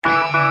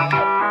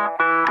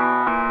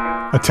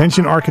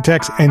Attention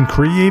architects and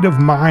creative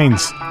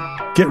minds,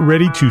 get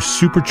ready to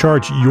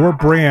supercharge your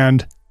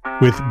brand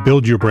with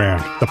Build Your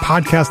Brand, the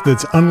podcast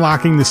that's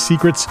unlocking the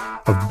secrets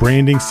of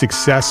branding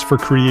success for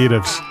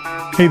creatives.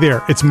 Hey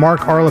there, it's Mark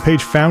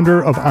Arlepage,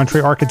 founder of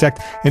Entre Architect,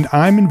 and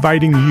I'm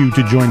inviting you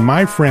to join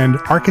my friend,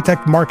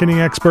 architect marketing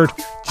expert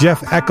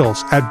Jeff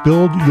Eccles at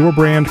Build Your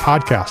Brand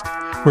podcast,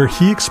 where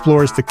he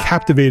explores the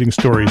captivating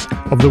stories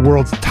of the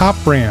world's top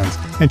brands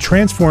and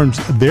transforms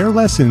their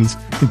lessons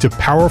into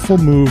powerful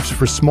moves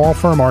for small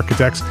firm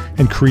architects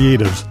and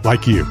creatives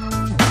like you.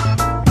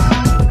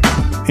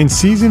 In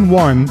Season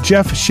 1,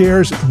 Jeff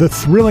shares the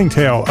thrilling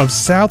tale of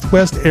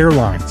Southwest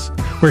Airlines,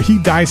 where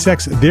he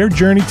dissects their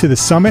journey to the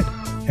summit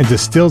and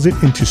distills it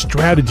into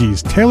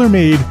strategies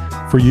tailor-made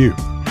for you.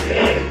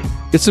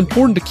 It's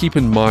important to keep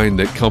in mind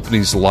that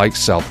companies like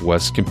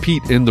Southwest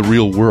compete in the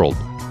real world,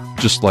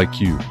 just like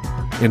you,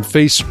 and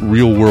face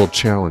real-world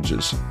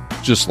challenges,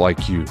 just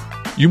like you.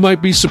 You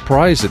might be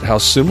surprised at how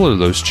similar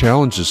those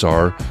challenges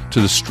are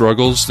to the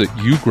struggles that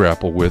you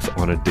grapple with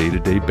on a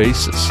day-to-day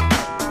basis.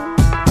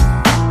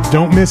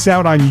 Don't miss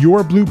out on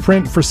your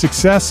blueprint for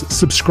success.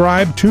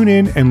 Subscribe, tune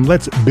in, and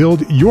let's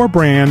build your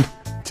brand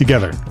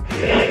together.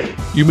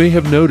 You may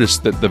have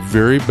noticed that the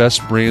very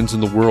best brands in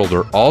the world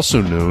are also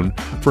known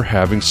for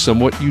having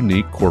somewhat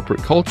unique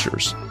corporate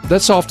cultures.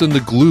 That's often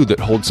the glue that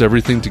holds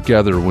everything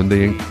together when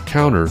they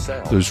encounter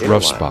those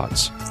rough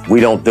spots.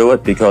 We don't do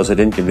it because it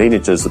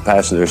inconveniences the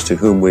passengers to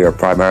whom we are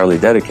primarily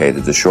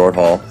dedicated, the short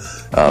haul,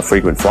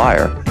 frequent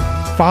flyer.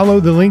 Follow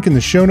the link in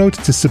the show notes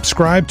to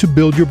subscribe to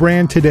Build Your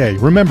Brand today.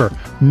 Remember,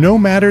 no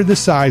matter the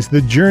size,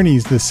 the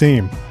journey's the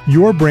same.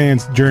 Your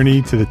brand's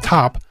journey to the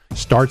top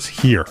starts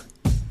here.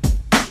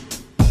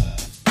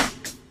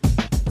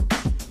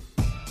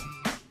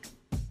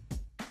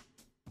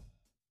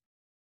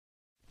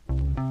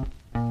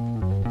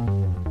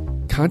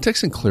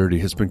 Context and Clarity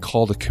has been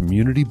called a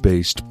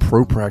community-based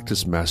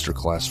pro-practice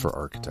masterclass for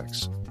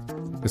architects.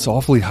 It's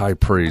awfully high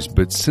praise,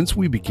 but since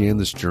we began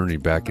this journey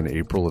back in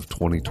April of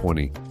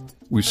 2020,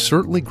 we've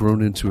certainly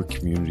grown into a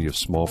community of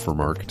small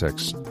firm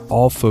architects,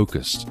 all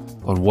focused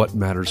on what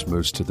matters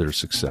most to their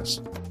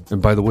success.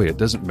 And by the way, it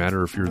doesn't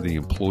matter if you're the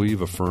employee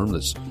of a firm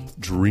that's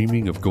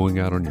dreaming of going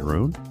out on your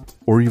own,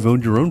 or you've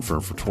owned your own firm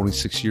for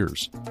 26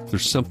 years.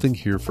 There's something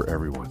here for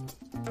everyone.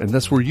 And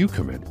that's where you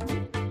come in.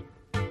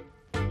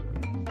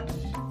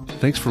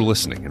 Thanks for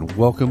listening, and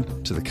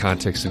welcome to the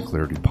Context and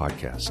Clarity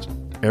podcast.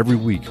 Every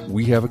week,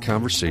 we have a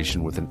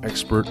conversation with an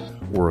expert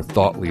or a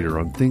thought leader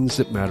on things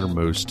that matter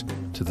most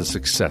to the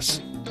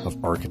success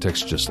of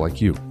architects just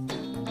like you.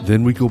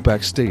 Then we go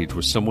backstage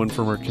with someone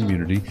from our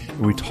community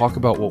and we talk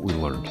about what we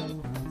learned,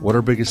 what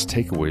our biggest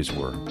takeaways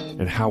were,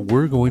 and how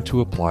we're going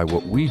to apply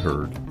what we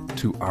heard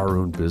to our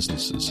own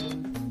businesses.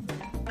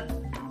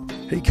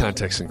 Hey,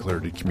 Context and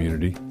Clarity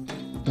community.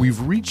 We've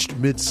reached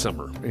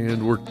midsummer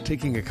and we're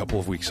taking a couple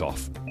of weeks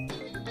off.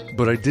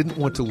 But I didn't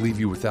want to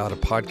leave you without a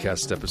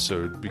podcast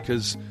episode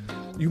because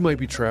you might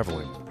be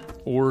traveling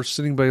or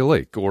sitting by a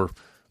lake or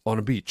on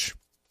a beach,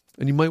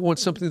 and you might want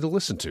something to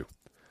listen to.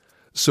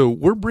 So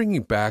we're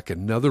bringing back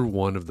another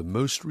one of the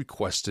most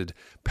requested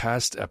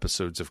past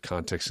episodes of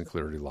Context and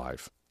Clarity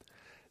Live.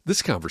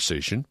 This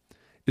conversation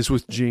is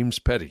with James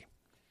Petty.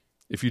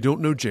 If you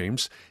don't know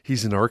James,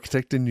 he's an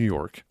architect in New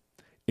York,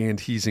 and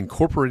he's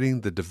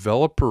incorporating the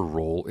developer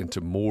role into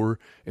more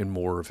and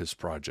more of his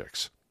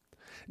projects.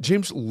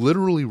 James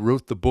literally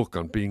wrote the book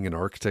on being an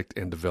architect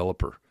and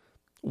developer.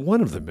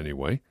 One of them,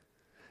 anyway.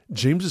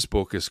 James's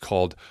book is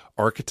called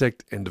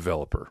Architect and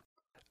Developer,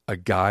 A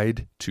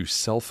Guide to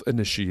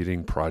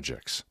Self-Initiating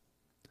Projects.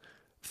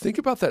 Think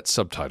about that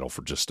subtitle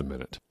for just a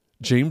minute.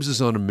 James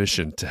is on a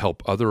mission to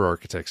help other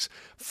architects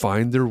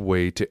find their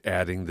way to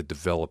adding the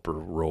developer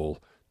role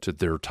to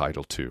their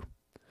title too.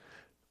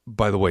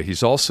 By the way,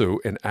 he's also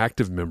an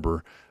active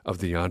member of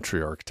the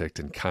Entre Architect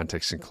and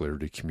Context and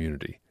Clarity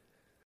community.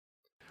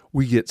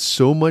 We get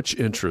so much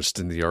interest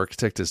in the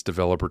architect as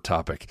developer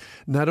topic,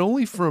 not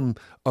only from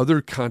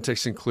other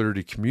Context and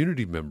Clarity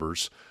community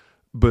members,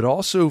 but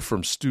also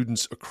from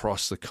students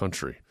across the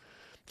country.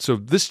 So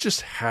this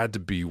just had to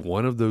be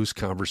one of those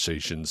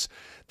conversations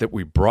that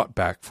we brought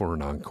back for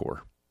an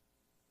encore.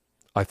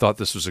 I thought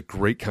this was a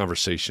great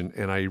conversation,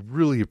 and I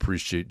really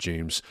appreciate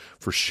James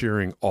for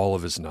sharing all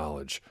of his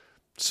knowledge.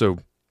 So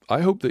I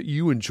hope that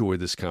you enjoy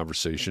this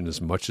conversation as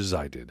much as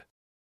I did.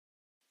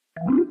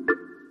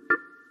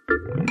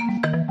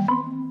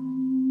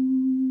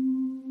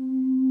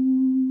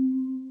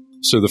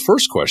 So the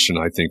first question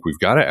I think we've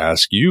got to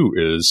ask you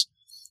is,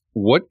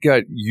 what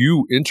got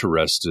you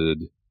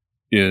interested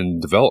in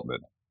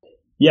development?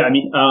 Yeah,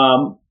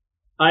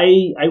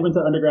 I went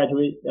to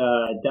undergraduate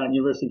down at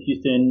University of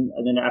Houston,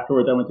 and then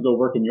afterwards I went to go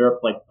work in Europe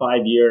for like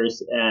 5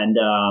 years, and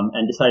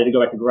decided to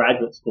go back to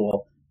graduate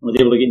school and was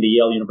able to get into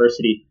Yale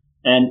University.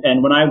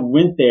 And when I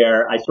went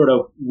there, I sort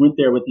of went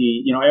there with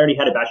I already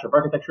had a Bachelor of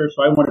Architecture,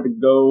 so I wanted to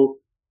go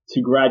to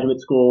graduate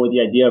school with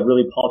the idea of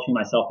really polishing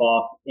myself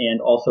off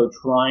and also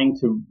trying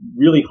to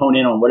really hone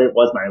in on what it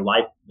was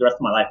the rest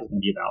of my life was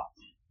going to be about.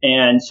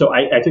 And so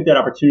I took that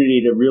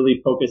opportunity to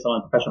really focus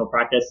on professional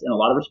practice in a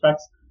lot of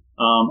respects.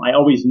 I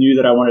always knew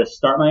that I wanted to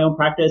start my own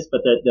practice,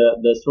 but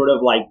the sort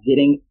of like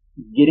getting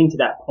to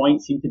that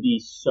point seemed to be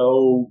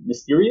so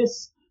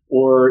mysterious,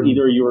 or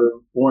either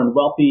you're born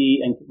wealthy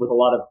and with a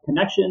lot of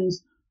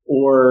connections,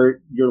 or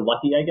you're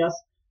lucky, I guess.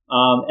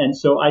 And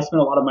so I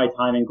spent a lot of my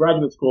time in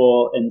graduate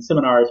school and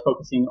seminars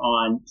focusing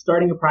on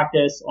starting a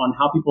practice, on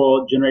how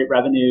people generate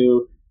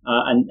revenue,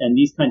 and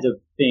these kinds of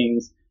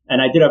things.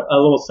 And I did a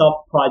little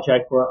self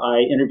project where I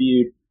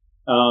interviewed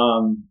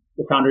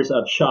the founders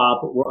of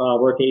Shop,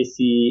 WorkAC,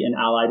 and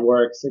Allied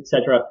Works,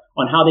 etc.,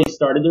 on how they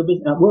started their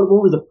business. What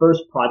were the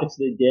first projects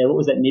they did? What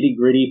was that nitty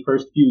gritty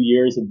first few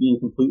years of being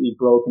completely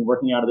broke and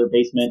working out of their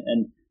basement,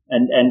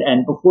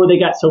 and before they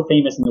got so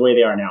famous in the way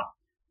they are now.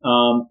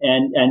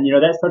 And you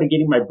know, that started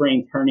getting my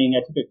brain turning.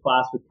 I took a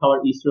class with Keller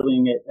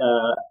Easterling,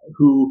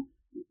 who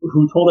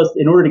told us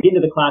in order to get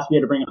into the class we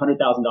had to bring $100,000.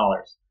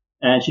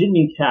 And she didn't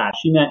mean cash.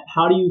 She meant,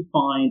 how do you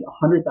find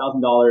 $100,000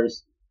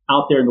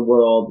 out there in the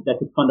world that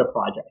could fund a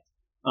project?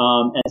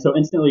 And so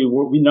instantly,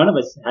 none of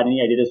us had any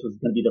idea this was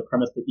going to be the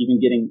premise to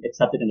even getting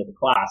accepted into the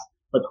class.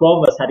 But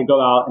 12 of us had to go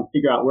out and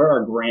figure out where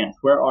are grants,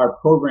 where are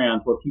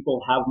programs where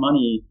people have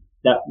money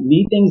that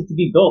need things to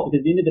be built.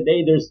 Because at the end of the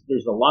day,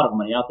 there's a lot of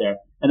money out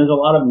there, and there's a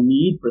lot of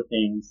need for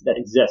things that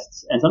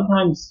exists. And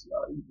sometimes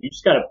you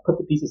just got to put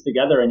the pieces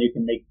together, and you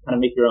can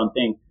make your own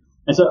thing.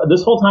 And so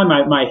this whole time,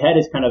 my head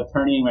is kind of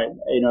turning.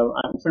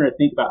 I'm starting to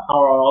think about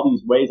how are all these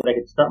ways that I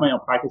could start my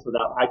own practice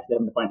without actually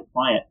having to find a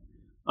client.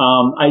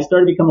 I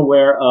started to become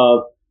aware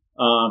of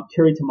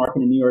Terry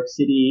Tamarkin in New York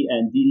City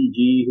and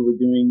DDG, who were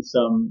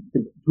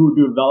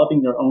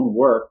developing their own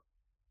work.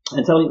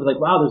 And suddenly it was like,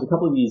 wow, there's a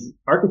couple of these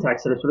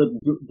architects that are sort of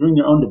doing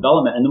their own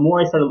development. And the more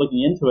I started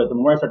looking into it, the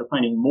more I started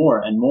finding more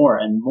and more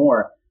and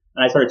more.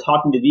 And I started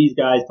talking to these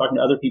guys, talking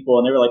to other people,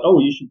 and they were like, oh,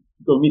 you should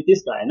go meet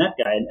this guy and that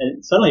guy.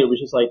 And suddenly it was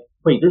just like,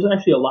 wait, there's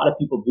actually a lot of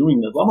people doing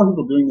this, a lot more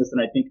people doing this than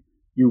I think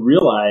you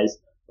realize.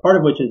 Part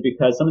of which is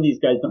because some of these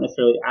guys don't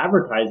necessarily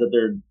advertise that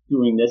they're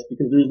doing this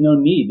because there's no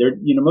need.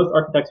 Most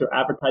architects are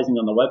advertising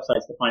on the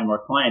websites to find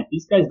more clients.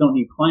 These guys don't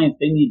need clients.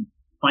 They need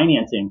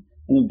financing.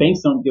 And the banks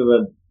don't give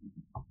a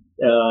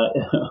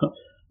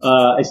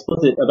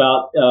explicit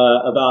about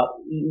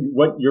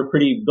what your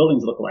pretty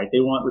buildings look like. They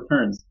want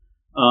returns.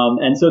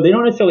 And so they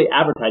don't necessarily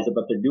advertise it,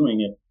 but they're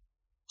doing it.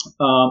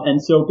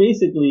 And so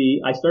basically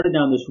I started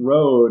down this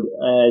road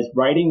as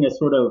writing a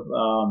sort of,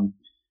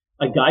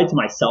 a guide to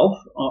myself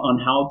on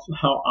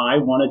how I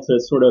wanted to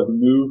sort of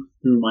move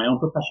through my own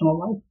professional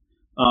life.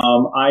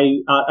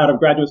 Out of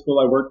graduate school,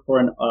 I worked for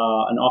an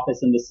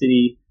office in the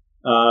city,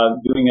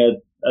 doing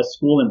a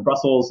school in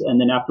Brussels, and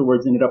then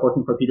afterwards ended up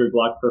working for Peter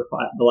Gluck for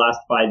the last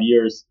 5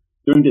 years,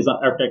 doing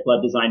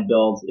architect-led design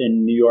builds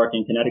in New York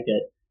and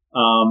Connecticut.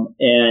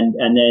 And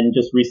then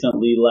just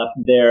recently left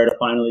there to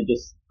finally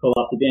just pull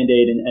off the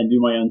Band-Aid and do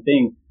my own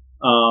thing.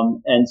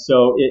 And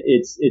so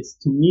it's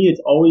to me,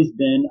 it's always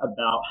been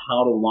about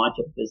how to launch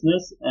a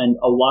business. And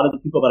a lot of the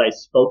people that I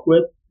spoke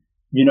with,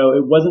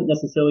 it wasn't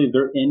necessarily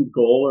their end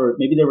goal, or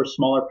maybe they were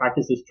smaller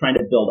practices trying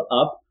to build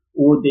up,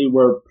 or they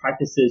were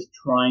practices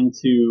trying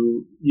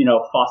to,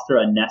 foster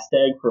a nest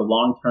egg for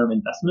long-term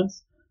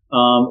investments.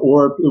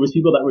 Or it was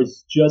people that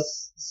was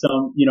just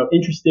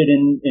interested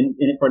in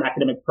it for an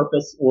academic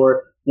purpose,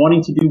 or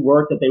wanting to do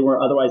work that they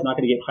were otherwise not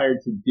going to get hired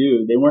to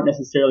do. They weren't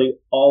necessarily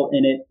all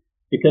in it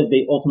because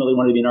they ultimately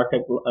wanted to be an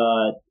architect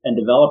and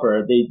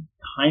developer. They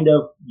kind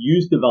of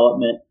used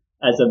development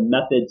as a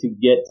method to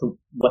get to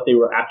what they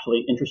were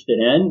actually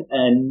interested in.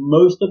 And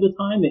most of the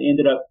time they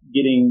ended up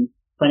getting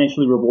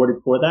financially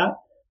rewarded for that.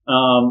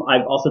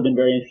 I've also been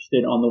very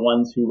interested on the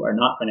ones who are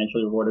not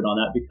financially rewarded on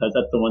that, because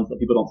that's the ones that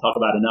people don't talk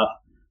about enough.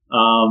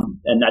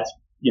 And that's,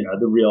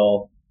 the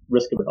real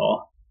risk of it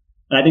all.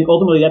 And I think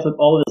ultimately that's what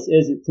all of this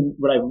is.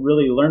 What I've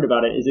really learned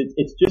about it is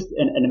it's just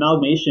an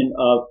amalgamation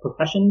of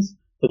professions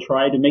to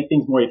try to make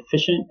things more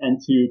efficient and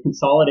to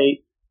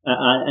consolidate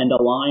and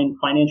align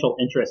financial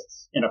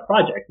interests in a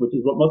project, which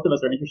is what most of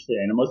us are interested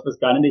in. And most of us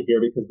got into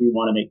here because we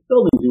want to make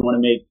buildings, we want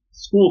to make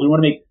schools, we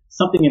want to make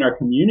something in our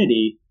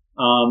community.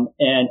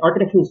 And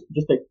architecture is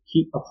just a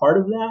key part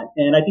of that.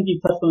 And I think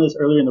you touched on this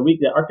earlier in the week,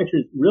 that architecture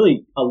is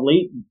really a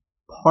late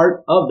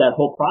part of that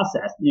whole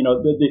process.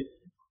 The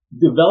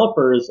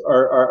developers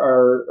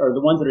are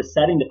the ones that are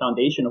setting the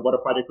foundation of what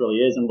a project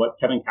really is, and what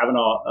Kevin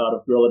Kavanaugh out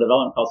of Guerrilla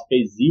Development calls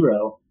phase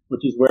 0,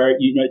 which is where,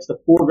 it's the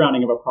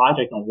foregrounding of a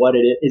project on what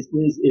it is.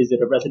 Is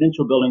it a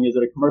residential building? Is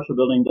it a commercial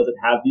building? Does it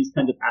have these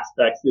kinds of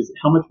aspects?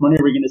 How much money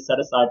are we going to set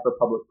aside for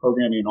public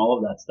programming and all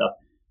of that stuff?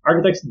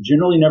 Architects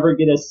generally never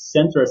get a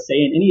sense or a say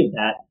in any of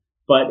that.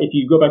 But if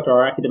you go back to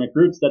our academic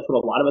roots, that's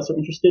what a lot of us are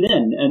interested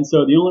in. And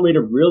so the only way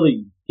to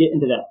really get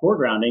into that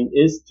foregrounding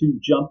is to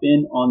jump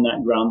in on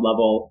that ground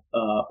level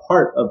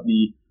part of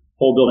the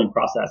whole building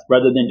process,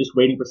 rather than just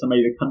waiting for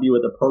somebody to come to you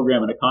with a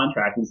program and a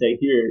contract and say,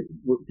 here,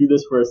 do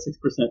this for a 6%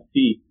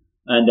 fee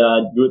and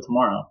do it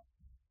tomorrow.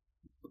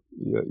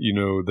 Yeah,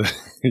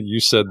 you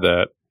said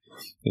that,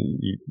 and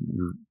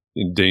you're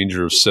in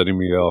danger of setting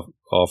me off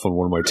off on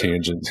one of my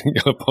tangents,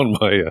 up on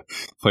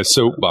my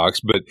soapbox.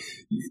 But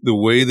the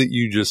way that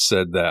you just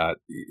said that,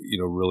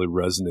 really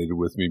resonated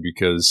with me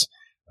because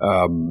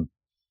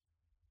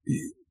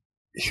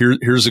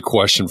here's a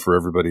question for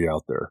everybody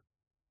out there,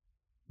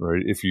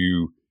 right? If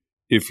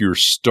you're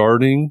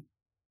starting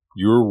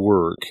your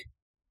work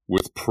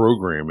with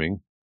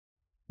programming,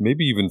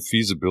 maybe even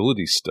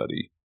feasibility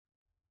study,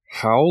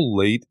 how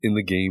late in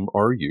the game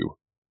are you?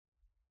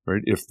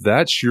 Right? If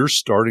that's your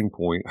starting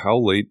point, how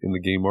late in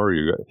the game are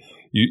you?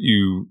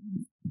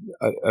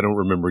 I don't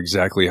remember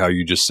exactly how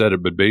you just said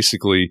it, but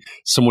basically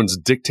someone's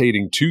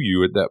dictating to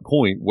you at that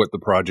point what the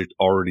project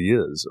already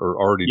is, or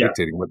already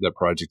dictating what that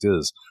project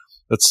is.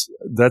 That's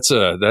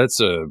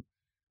a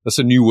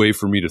new way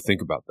for me to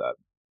think about that.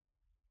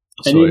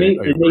 And so they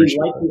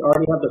likely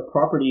already have the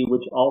property,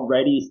 which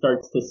already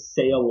starts to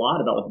say a lot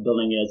about what the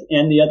building is.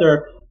 And the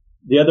other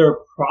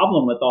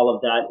problem with all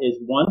of that is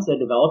once a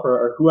developer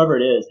or whoever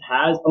it is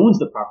owns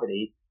the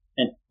property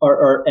and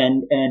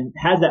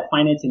has that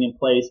financing in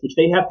place, which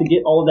they have to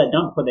get all of that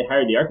done before they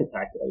hire the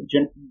architect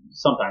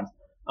sometimes.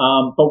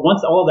 But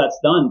once all of that's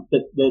done,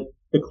 the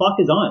clock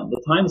is on,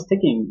 the time is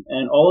ticking,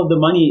 and all of the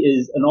money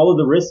and all of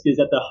the risk is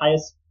at the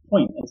highest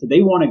point. And so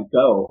they want to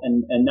go.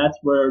 And that's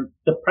where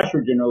the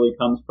pressure generally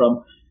comes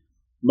from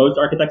most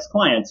architects'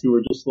 clients who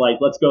are just like,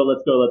 let's go,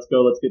 let's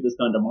get this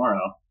done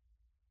tomorrow.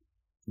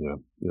 Yeah,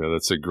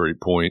 that's a great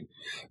point.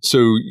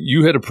 So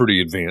you had a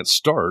pretty advanced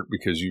start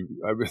because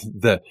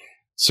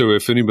so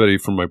if anybody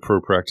from my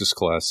pro practice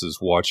class is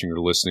watching or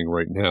listening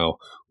right now,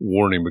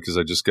 warning, because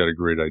I just got a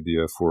great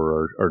idea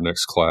for our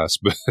next class,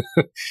 but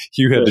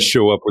you had to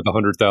show up with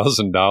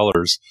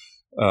 $100,000.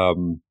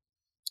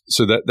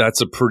 So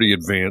that's a pretty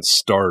advanced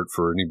start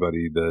for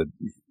anybody that,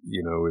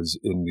 is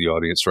in the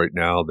audience right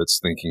now that's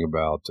thinking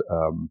about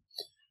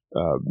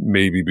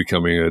maybe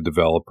becoming a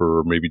developer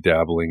or maybe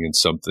dabbling in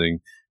something.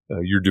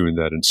 You're doing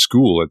that in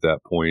school at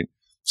that point.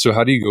 So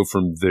how do you go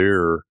from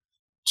there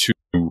to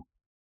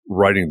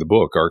writing the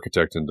book,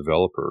 Architect and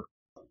Developer?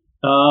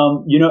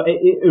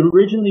 It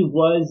originally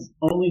was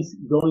only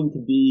going to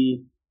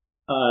be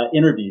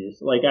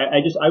interviews. Like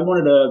I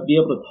wanted to be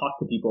able to talk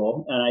to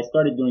people, and I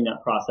started doing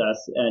that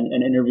process and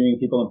interviewing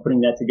people and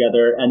putting that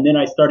together. And then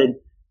I started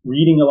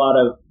reading a lot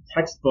of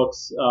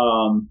textbooks,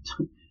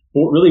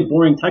 really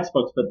boring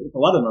textbooks, but a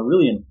lot of them are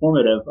really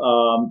informative.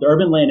 The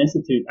Urban Land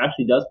Institute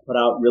actually does put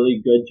out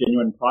really good,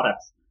 genuine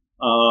products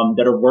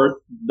that are worth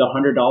the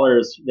 $100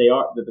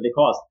 that they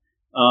cost.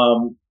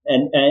 And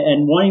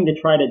wanting to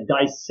try to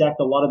dissect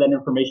a lot of that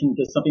information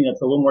into something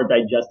that's a little more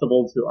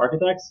digestible to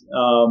architects.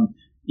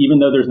 Even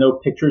though there's no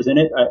pictures in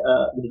it,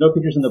 there's no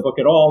pictures in the book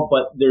at all,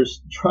 but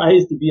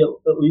tries to be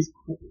at least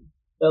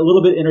a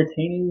little bit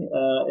entertaining,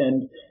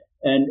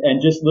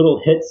 and just little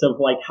hits of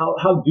like,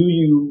 how do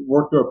you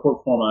work through a pro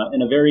forma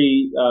in a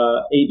very,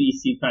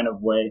 ABC kind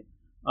of way?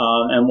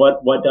 And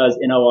what does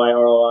NOI,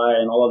 ROI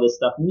and all of this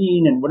stuff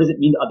mean? And what does it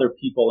mean to other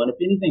people? And if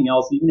anything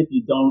else, even if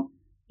you don't,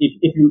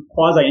 if you're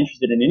quasi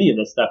interested in any of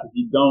this stuff, if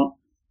you don't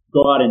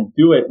go out and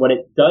do it, what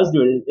it does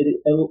do is it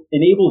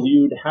enables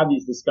you to have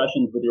these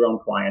discussions with your own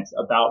clients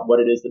about what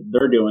it is that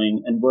they're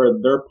doing and where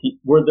their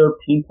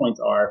pain points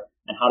are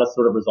and how to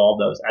sort of resolve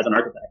those as an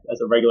architect,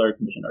 as a regular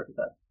commissioned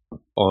architect.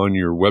 On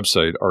your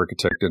website,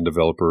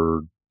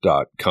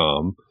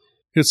 architectanddeveloper.com,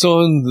 it's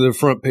on the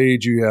front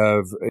page. You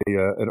have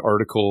an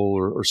article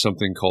or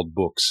something called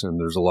books, and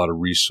there's a lot of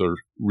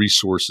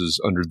resources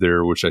under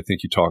there, which I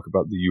think you talk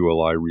about the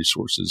ULI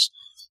resources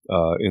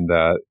in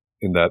that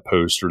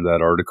post or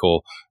that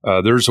article.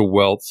 There's a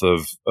wealth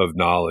of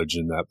knowledge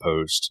in that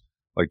post.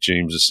 Like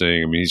James is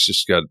saying, I mean, he's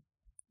just got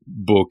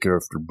book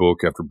after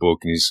book after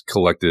book, and he's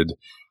collected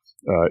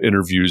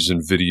interviews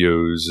and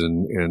videos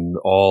and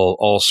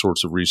all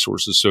sorts of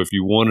resources. So if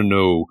you want to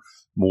know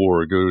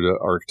more, go to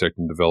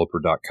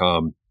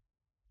architectanddeveloper.com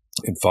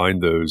and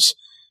find those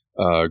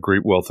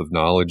great wealth of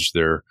knowledge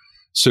there.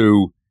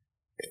 So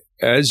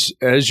as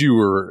you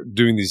were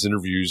doing these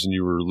interviews and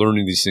you were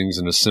learning these things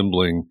and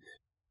assembling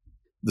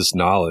this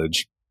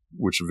knowledge,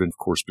 which of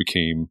course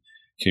became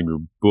your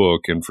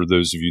book. And for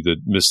those of you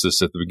that missed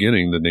this at the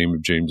beginning, the name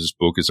of James's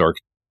book is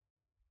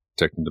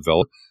Architect and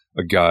Developer,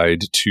 a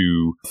guide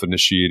to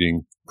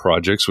initiating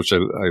projects, which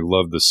I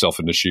love the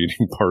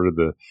self-initiating part of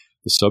the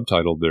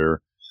subtitle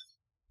there.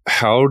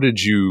 How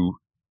did you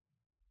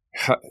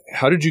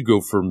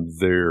go from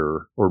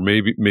there? Or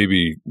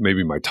maybe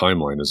my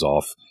timeline is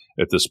off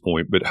at this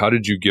point, but how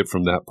did you get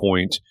from that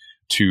point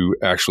to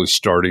actually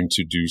starting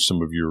to do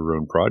some of your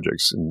own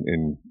projects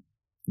and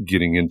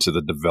getting into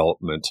the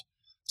development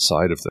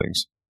side of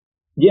things?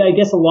 Yeah, I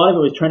guess a lot of it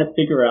was trying to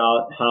figure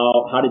out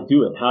how to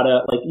do it,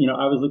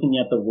 I was looking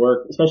at the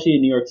work, especially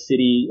in New York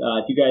City.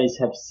 If you guys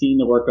have seen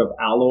the work of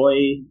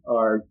Alloy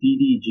or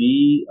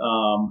DDG,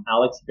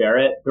 Alex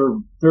Barrett,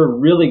 they're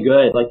really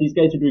good. Like, these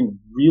guys are doing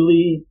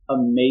really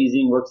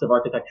amazing works of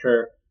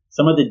architecture.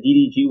 Some of the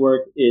DDG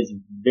work is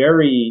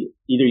very,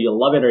 either you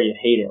love it or you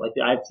hate it. Like,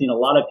 I've seen a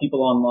lot of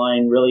people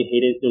online really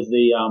hate it. There's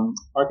the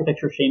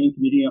architecture shaming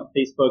community on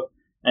Facebook,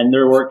 and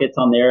their work gets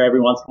on there every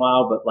once in a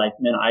while, but like,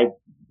 man, I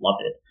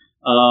loved it.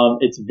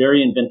 It's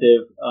very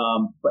inventive.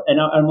 And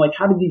I'm like,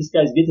 how did these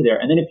guys get to there?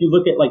 And then if you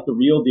look at like The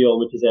Real Deal,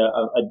 which is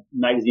a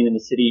magazine in the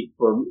city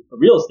for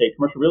real estate,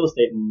 commercial real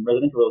estate and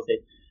residential real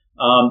estate,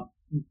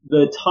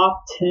 the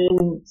top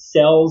 10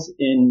 sales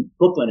in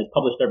Brooklyn is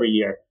published every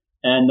year.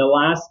 And the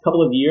last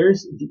couple of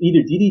years,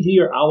 either DDG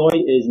or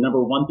Alloy is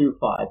number 1 through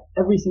 5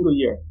 every single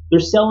year.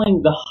 They're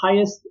selling the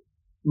highest,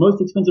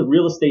 most expensive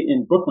real estate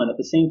in Brooklyn at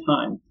the same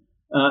time.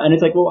 And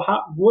it's like, well,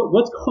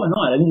 what's going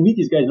on? And then you meet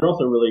these guys, they're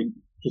also really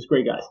just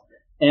great guys.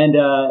 And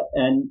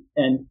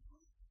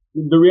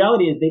the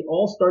reality is they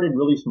all started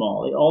really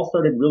small. They all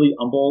started really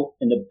humble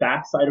in the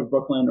backside of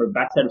Brooklyn or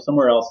backside of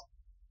somewhere else,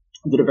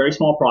 did a very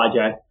small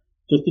project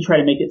just to try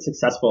to make it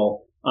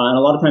successful. And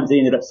a lot of times they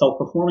ended up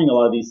self-performing a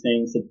lot of these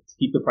things to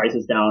keep the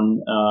prices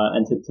down,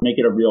 and to make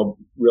it a real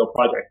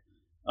project.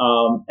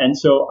 And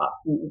so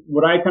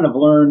what I kind of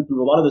learned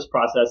through a lot of this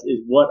process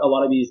is what a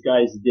lot of these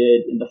guys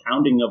did in the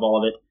founding of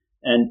all of it,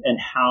 and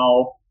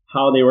how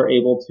they were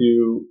able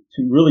to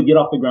really get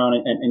off the ground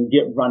and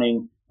get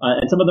running.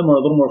 And some of them were a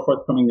little more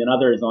forthcoming than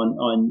others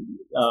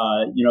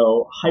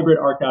Hybrid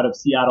Arc out of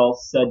Seattle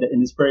said that in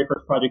his very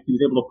first project, he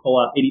was able to pull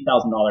out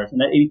 $80,000.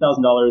 And that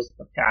 $80,000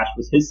 of cash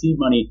was his seed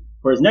money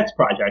for his next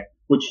project,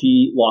 which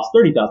he lost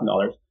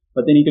 $30,000.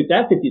 But then he took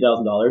that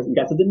 $50,000 and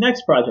got to the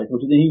next project,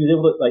 which then he was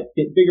able to like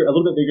get bigger, a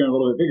little bit bigger and a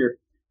little bit bigger.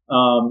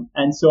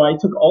 And so I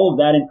took all of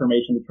that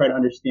information to try to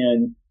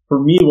understand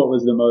for me what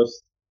was the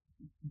most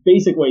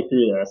basic way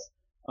through this.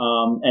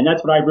 And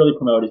that's what I really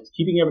promote is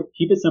keep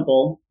it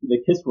simple, the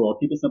KISS rule,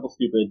 keep it simple,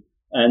 stupid,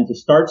 and to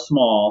start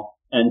small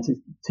and to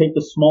take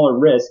the smaller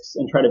risks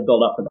and try to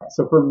build up for that.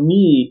 So for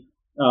me,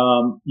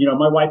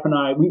 my wife and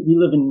I, we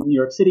live in New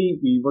York City.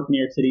 We work in New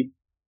York City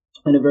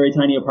in a very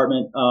tiny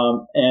apartment.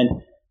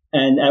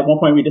 And at one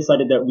point we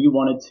decided that we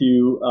wanted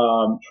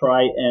to,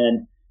 try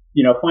and,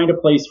 find a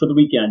place for the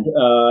weekend,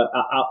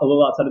 a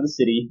little outside of the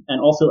city,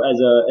 and also as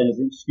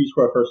an excuse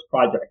for our first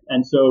project.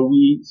 And so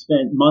we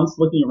spent months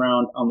looking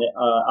around on the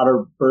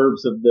outer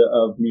burbs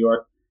of New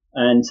York,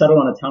 and settled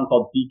on a town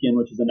called Beacon,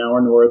 which is an hour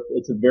north.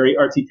 It's a very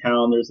artsy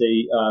town. There's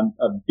a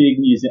big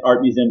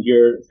art museum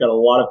here. It's got a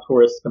lot of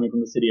tourists coming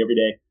from the city every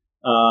day,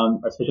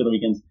 especially on the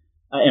weekends.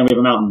 And we have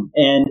a mountain.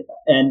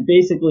 And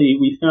basically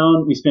we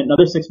spent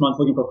another 6 months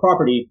looking for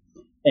property,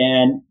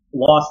 and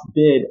lost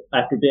bid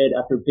after bid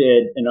after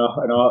bid in a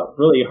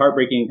really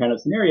heartbreaking kind of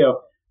scenario.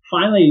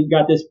 Finally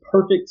got this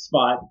perfect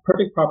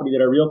property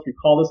that our realtor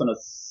called us on a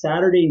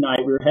Saturday night.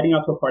 We were heading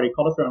out to a party,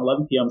 called us around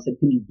 11 p.m. and said,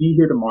 "Can you be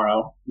here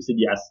tomorrow?" We said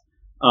yes.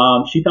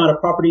 She found a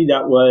property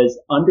that was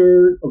a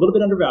little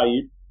bit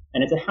undervalued,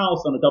 and it's a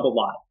house on a double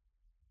lot.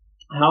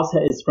 The house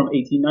is from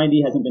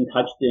 1890, hasn't been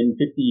touched in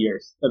 50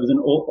 years. It was an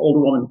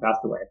older woman who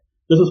passed away.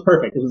 This was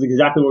perfect. This was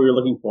exactly what we were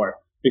looking for,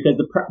 because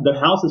the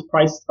house is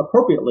priced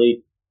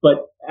appropriately,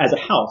 but as a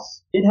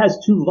house, it has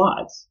 2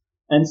 lots.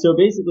 And so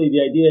basically the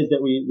idea is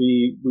that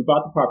we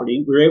bought the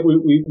property. We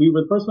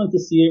were the first ones to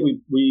see it.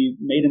 We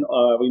made an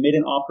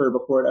offer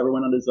before it ever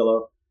went onto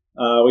Zillow.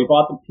 We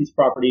bought the piece of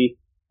property.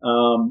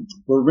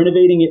 We're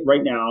renovating it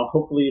right now.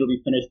 Hopefully it'll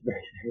be finished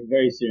very, very,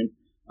 very soon.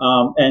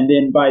 And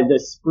then by the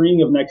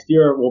spring of next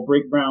year, we'll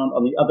break ground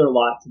on the other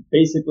lot,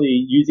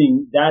 basically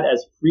using that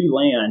as free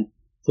land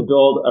to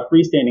build a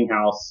freestanding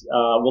house.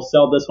 We'll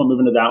sell this one, move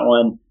into that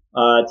one,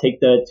 take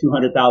the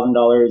 $200,000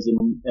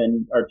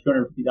 or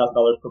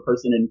 $250,000 per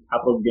person in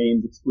capital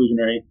gains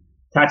exclusionary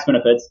tax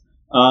benefits,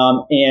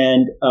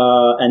 and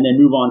then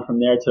move on from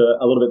there to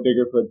a little bit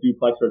bigger for a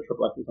duplex or a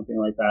triplex or something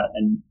like that,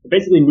 and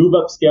basically move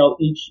upscale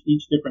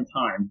each different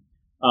time.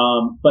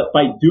 But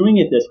by doing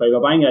it this way, by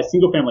buying a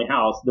single family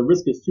house, the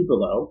risk is super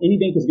low. Any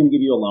bank is going to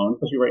give you a loan,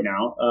 especially right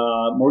now.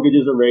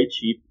 Mortgages are very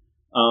cheap.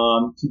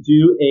 To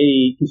do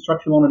a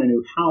construction loan on a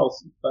new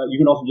house, you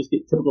can also just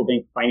get typical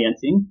bank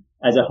financing.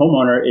 As a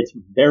homeowner, it's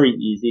very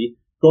easy.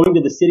 Going to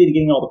the city to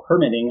getting all the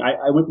permitting,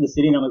 I went to the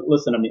city and I'm like,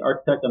 listen, I'm the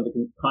architect, I'm the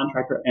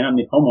contractor, and I'm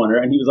the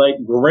homeowner. And he was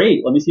like, great,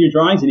 let me see your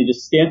drawings. And he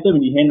just stamped them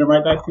and he handed them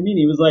right back to me.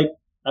 And he was like,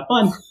 have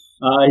fun.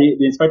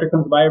 The inspector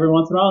comes by every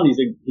once in a while and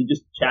he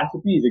just chats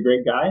with me. He's a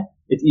great guy.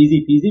 It's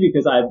easy peasy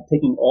because I'm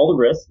taking all the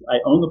risk.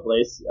 I own the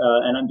place,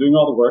 and I'm doing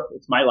all the work.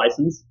 It's my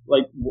license.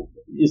 Like,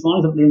 as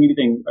long as I'm doing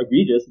anything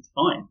egregious, it's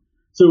fine.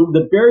 So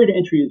the barrier to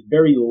entry is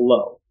very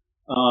low.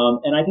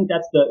 And I think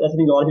that's the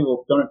thing a lot of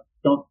people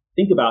don't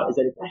think about, is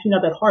that it's actually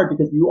not that hard,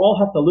 because you all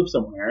have to live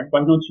somewhere.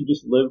 Why don't you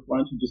just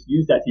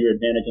use that to your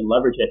advantage and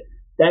leverage it?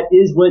 That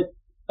is what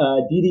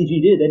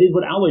DDG did. That is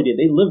what Alloy did.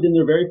 They lived in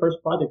their very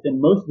first project,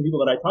 and most of the people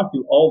that I talked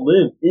to all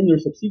live in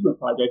their subsequent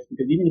projects,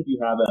 because even if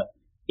you have a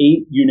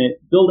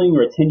 8-unit building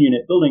or a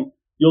 10-unit building,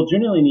 you'll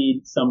generally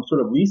need some sort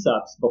of lease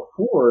ups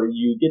before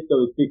you get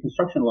those big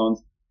construction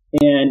loans.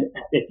 And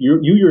if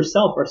you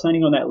yourself are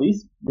signing on that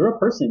lease, you're a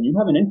person, you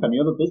have an income,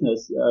 you have a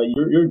business,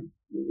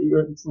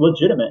 it's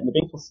legitimate, and the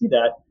banks will see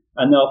that,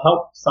 and they'll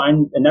help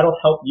sign, and that'll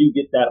help you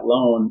get that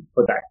loan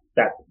for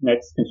that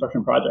next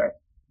construction project.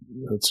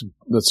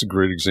 That's a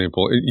great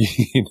example.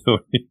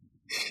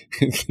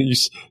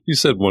 You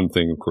said one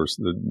thing, of course,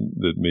 that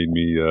made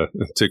me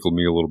tickled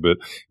me a little bit.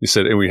 You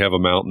said, and we have a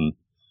mountain.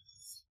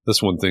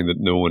 That's one thing that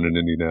no one in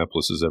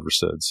Indianapolis has ever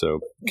said. So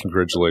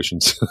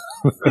congratulations.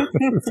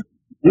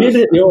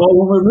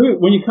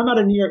 When you come out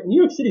of New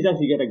York City's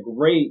actually got a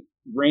great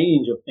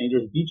range of things.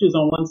 There's beaches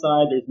on one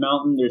side, there's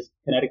mountain, there's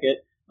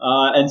Connecticut.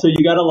 And so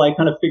you got to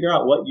kind of figure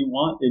out what you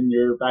want in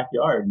your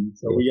backyard. And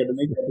so we had to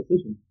make that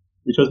decision.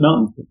 We chose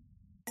mountain.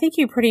 I think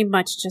you pretty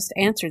much just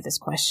answered this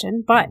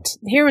question, but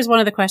here was one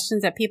of the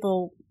questions that a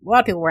lot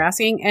of people were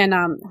asking. And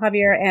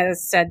Javier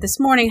has said this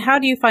morning, how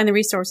do you find the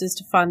resources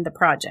to fund the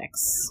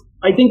projects?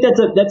 I think that's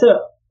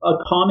a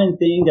common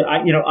thing that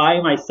I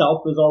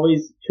myself was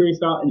always curious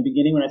about in the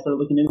beginning when I started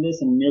looking into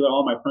this, and nearly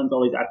all my friends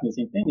always ask me the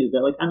same thing, is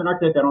that I'm an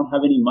architect, I don't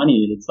have any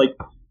money. It's like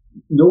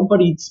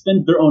nobody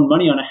spends their own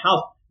money on a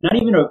house. Not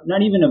even a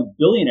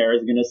billionaire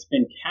is going to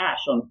spend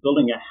cash on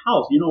building a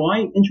house. You know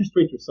why? Interest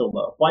rates are so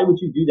low. Why would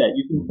you do that?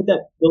 You can put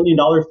that $1 billion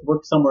to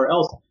work somewhere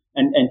else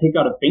and take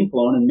out a bank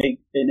loan and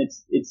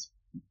it's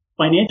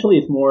financially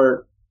it's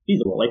more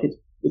feasible.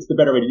 It's the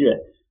better way to do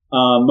it.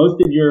 Most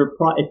of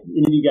if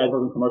any of you guys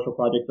work on commercial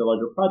projects or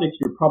larger projects,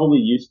 you're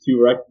probably used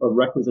to a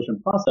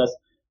requisition process,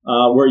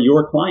 where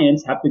your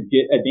clients have to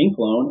get a bank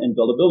loan and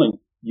build a building.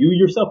 You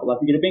yourself will have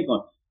to get a bank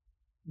loan.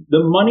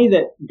 The money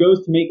that goes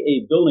to make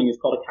a building is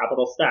called a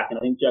capital stack. And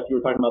I think, Jeff, you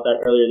were talking about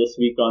that earlier this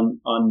week on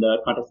the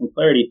Context and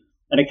Clarity.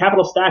 And a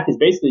capital stack is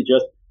basically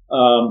just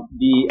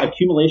the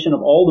accumulation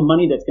of all the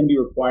money that's going to be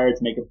required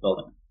to make a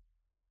building.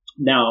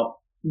 Now,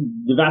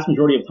 the vast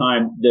majority of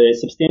time, the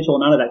substantial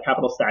amount of that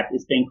capital stack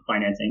is bank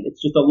financing.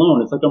 It's just a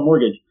loan. It's like a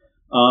mortgage.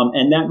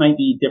 And that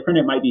might be different.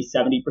 It might be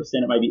 70%.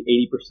 It might be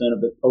 80% of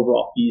the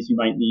overall fees you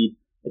might need.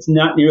 It's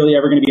not nearly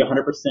ever going to be 100%.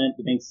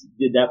 The banks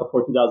did that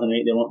before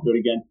 2008. They won't do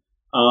it again.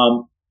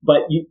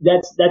 But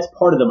that's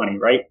part of the money,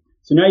 right?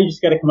 So now you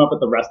just got to come up with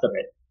the rest of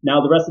it. Now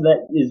the rest of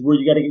that is where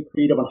you got to get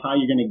creative on how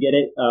you're going to get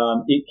it.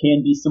 It can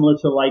be similar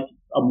to like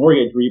a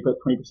mortgage where you put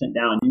 20%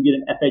 down. You can get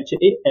an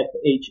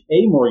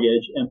FHA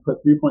mortgage and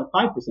put 3.5%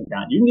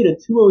 down. You can get a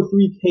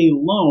 203K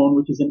loan,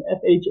 which is an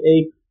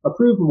FHA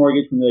approved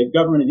mortgage from the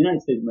government of the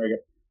United States of America,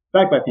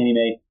 backed by Fannie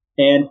Mae.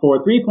 And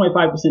for 3.5%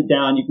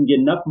 down, you can get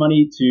enough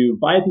money to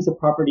buy a piece of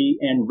property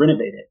and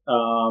renovate it.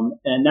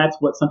 And that's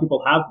what some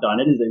people have done.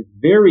 It is a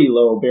very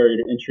low barrier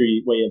to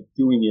entry way of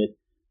doing it.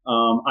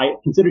 I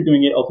considered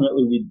doing it.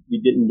 Ultimately, we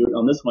didn't do it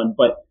on this one,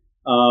 but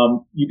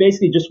you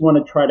basically just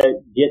want to try to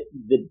get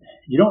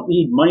you don't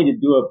need money to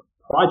do a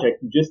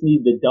project. You just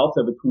need the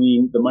delta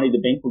between the money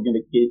the bank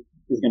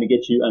is going to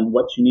get you and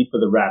what you need for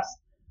the rest.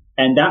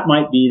 And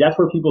that's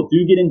where people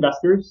do get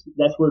investors.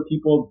 That's where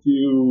people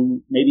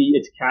do, maybe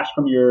it's cash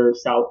from your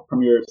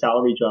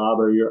salary job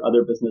or your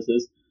other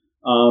businesses.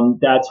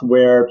 That's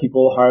where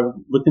people have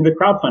looked into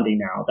crowdfunding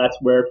now. That's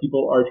where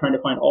people are trying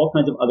to find all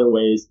kinds of other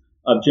ways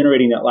of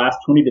generating that last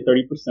 20 to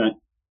 30%.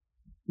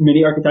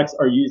 Many architects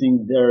are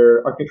using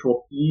their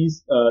architectural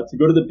fees, to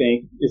go to the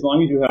bank as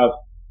long as you have,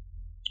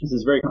 this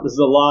is very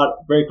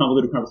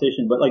convoluted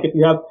conversation, but like if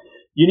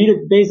you need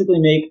to basically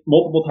make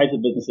multiple types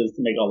of businesses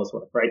to make all this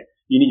work, right?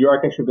 You need your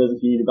architecture business,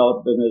 you need to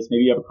develop a business,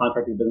 maybe you have a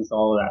contracting business,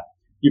 all of that.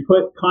 You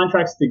put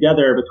contracts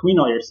together between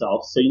all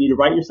yourselves, so you need to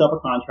write yourself a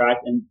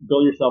contract and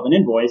bill yourself an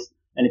invoice.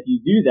 And if you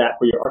do that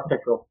for your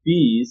architectural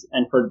fees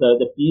and for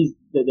the fees,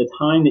 the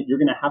time that you're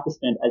going to have to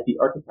spend as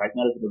the architect,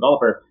 not as a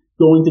developer,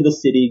 going to the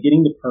city,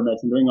 getting the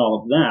permits and doing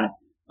all of that,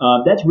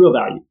 that's real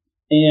value.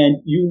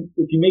 And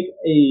if you make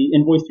a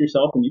invoice to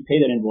yourself and you pay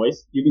that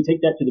invoice, you can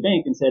take that to the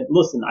bank and say,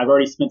 listen, I've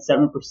already spent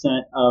 7%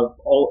 of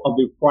all of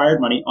the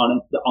required money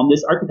on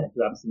this architect,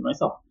 who happens to be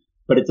myself,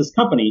 but it's this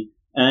company.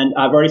 And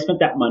I've already spent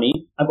that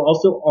money. I've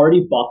also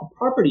already bought the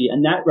property,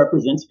 and that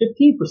represents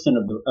 15%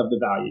 of the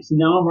value. So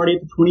now I'm already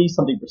at the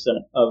 20-something%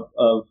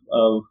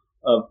 of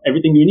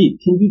everything you need.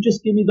 Can you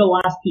just give me the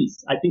last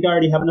piece? I think I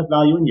already have enough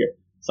value in here.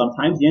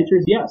 Sometimes the answer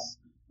is yes.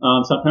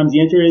 Sometimes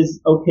the answer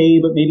is okay,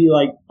 but maybe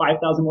like $5,000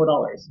 more.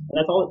 And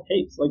that's all it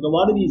takes. Like a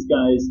lot of these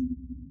guys,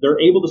 they're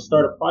able to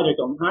start a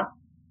project on not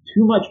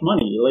too much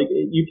money. Like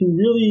you can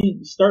really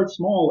start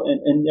small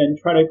and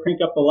try to crank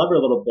up the lever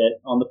a little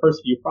bit on the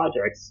first few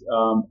projects.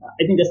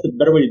 I think that's the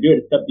better way to do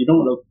it, except you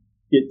don't want to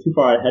get too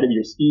far ahead of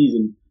your skis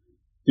and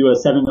do a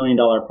 $7 million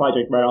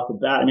project right off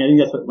the bat. I mean, I think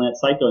that's what Lance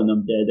Psycho and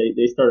them did.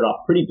 They started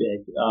off pretty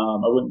big.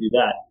 I wouldn't do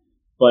that.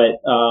 But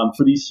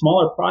for these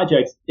smaller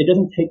projects, it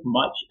doesn't take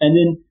much. And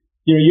then,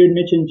 you had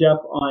mentioned, Jeff,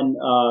 on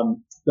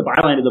the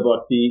byline of the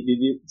book,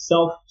 the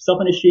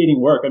self-initiating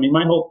work. I mean,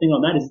 my whole thing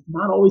on that is it's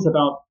not always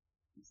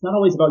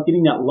about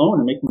getting that loan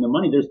and making the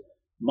money. There's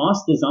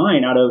Moss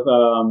Design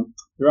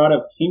they're out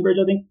of Cambridge,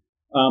 I think.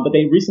 But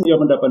they recently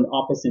opened up an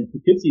office in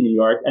Poughkeepsie, New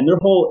York, and their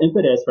whole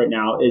impetus right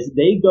now is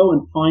they go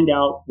and find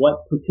out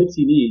what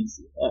Poughkeepsie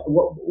needs.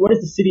 What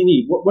does the city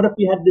need? What if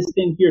we had this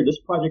thing here, this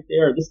project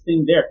there, this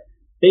thing there?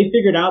 They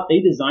figured out,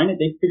 they design it,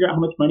 they figure out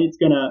how much money it's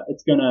gonna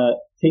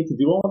take to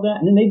do all of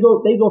that, and then they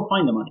go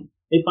find the money.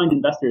 They find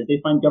investors,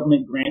 they find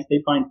government grants,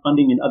 they find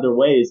funding in other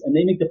ways, and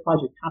they make the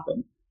project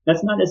happen.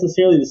 That's not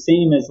necessarily the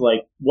same as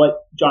like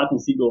what Jonathan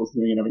Siegel is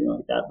doing and everything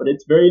like that, but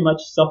it's very much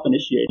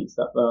self-initiating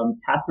stuff.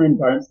 Catherine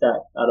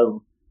Darmstadt out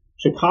of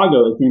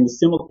Chicago is doing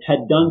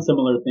had done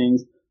similar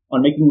things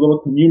on making little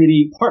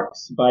community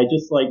parks by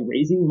just like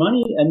raising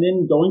money and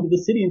then going to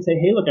the city and say,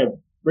 hey, look, I'm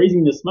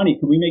raising this money.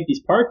 Can we make these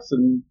parks?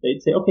 And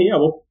they'd say, okay, yeah,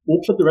 we'll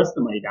put the rest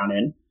of the money down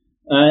in.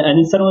 And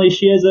then suddenly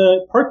she has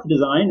a park to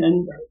design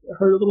and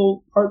her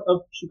little part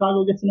of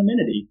Chicago gets an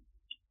amenity.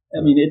 I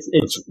mean,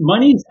 it's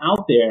money's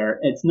out there.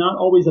 It's not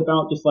always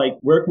about just like,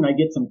 where can I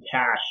get some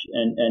cash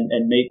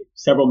and make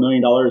several $1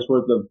 million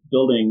worth of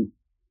building.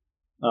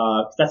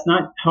 That's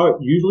not how it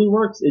usually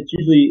works. It's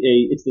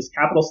usually it's this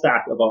capital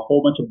stack of a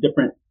whole bunch of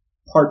different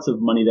parts of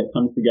money that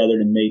comes together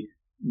to make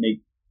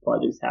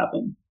projects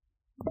happen.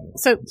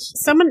 So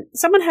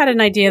someone had an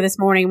idea this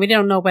morning. We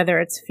don't know whether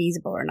it's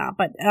feasible or not,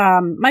 but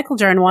Michael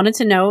Dern wanted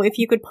to know if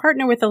you could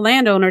partner with the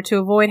landowner to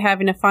avoid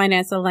having to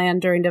finance the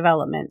land during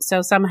development.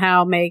 So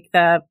somehow make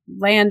the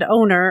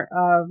landowner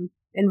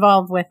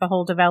involved with the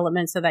whole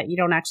development so that you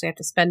don't actually have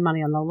to spend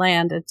money on the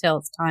land until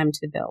it's time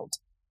to build.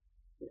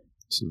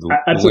 So the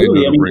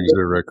Absolutely. landowner brings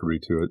their equity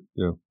to it.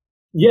 Yeah.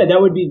 Yeah,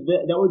 that would be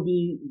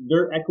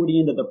their equity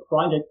into the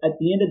project. At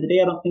the end of the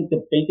day, I don't think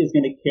the bank is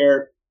going to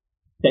care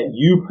that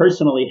you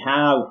personally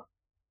have.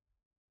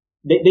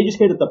 They just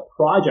care that the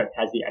project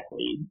has the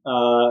equity.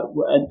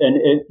 And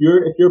if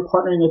you're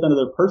partnering with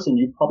another person,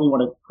 you probably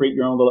want to create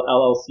your own little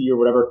LLC or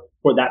whatever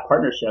for that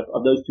partnership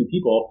of those two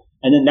people.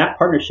 And then that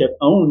partnership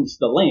owns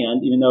the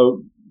land, even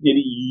though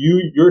maybe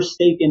your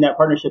stake in that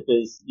partnership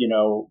is,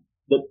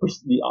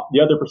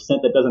 the other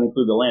percent that doesn't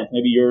include the land. So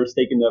maybe your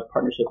stake in the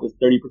partnership is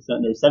 30%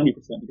 and they're 70%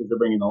 because they're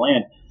bringing the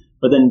land.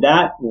 But then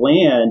that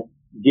land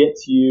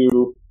gets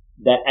you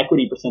that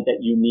equity percent that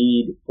you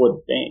need for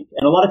the bank.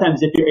 And a lot of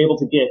times if you're able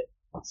to get,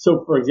 so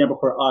for example,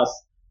 for us,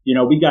 we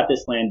got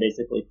this land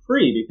basically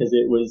free because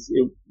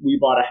we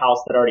bought a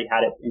house that already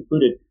had it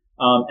included.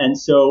 And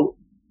so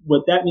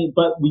what that means,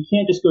 but we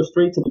can't just go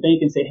straight to the bank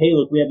and say, hey,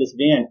 look, we have this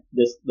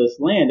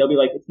land. They'll be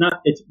like,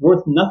 it's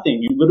worth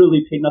nothing. You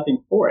literally paid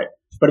nothing for it.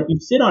 But if you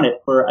sit on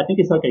it for, I think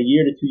it's like a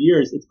year to 2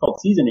 years, it's called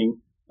seasoning.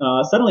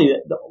 Suddenly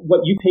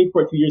what you paid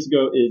for it 2 years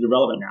ago is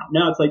irrelevant now.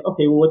 Now it's like,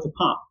 okay, well, what's a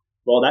comp?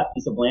 Well, that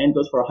piece of land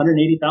goes for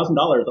 $180,000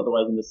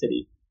 otherwise in the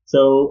city.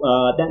 So,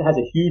 that has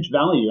a huge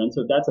value. And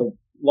so that's a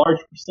large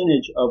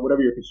percentage of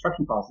whatever your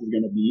construction cost is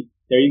going to be.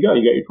 There you go.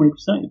 You got your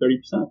 20%, your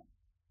 30%.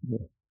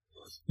 Yeah.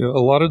 A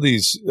lot of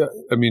these,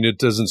 it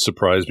doesn't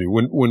surprise me.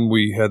 When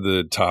we had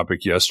the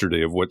topic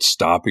yesterday of what's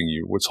stopping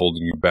you, what's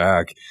holding you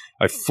back,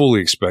 I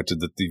fully expected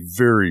that the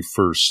very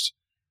first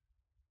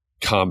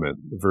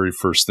comment, the very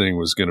first thing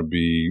was going to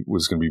be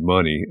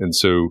money. And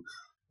so,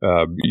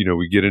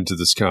 we get into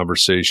this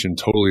conversation,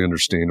 totally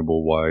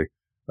understandable why.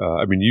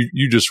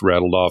 You just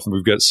rattled off, and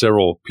we've got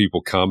several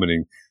people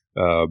commenting.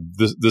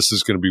 This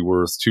is going to be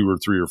worth 2 or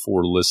 3 or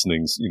 4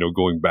 listenings,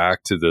 going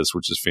back to this,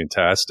 which is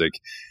fantastic.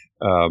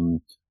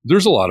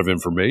 There's a lot of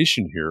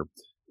information here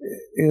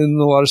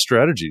and a lot of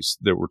strategies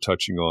that we're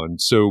touching on.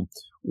 So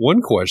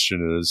one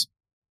question is,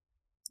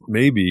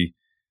 maybe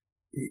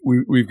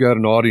we've got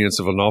an audience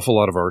of an awful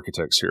lot of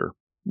architects here.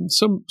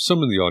 Some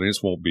in the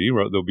audience won't be,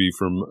 right? They'll be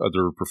from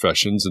other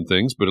professions and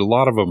things, but a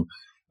lot of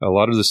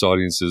this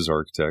audience is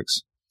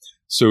architects.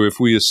 So if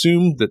we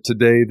assume that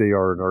today they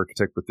are an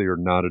architect, but they are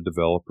not a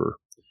developer,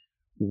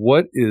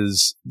 what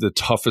is the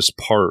toughest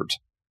part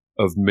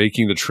of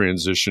making the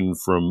transition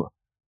from,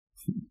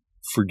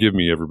 forgive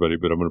me everybody,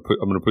 but I'm going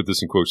to put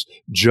this in quotes,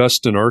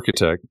 just an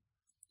architect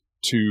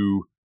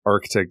to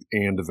architect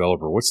and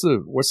developer? What's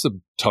the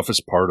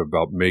toughest part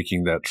about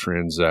making that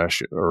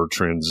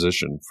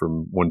transition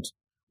from one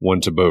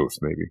to both,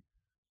 maybe?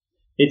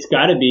 It's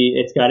got to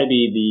be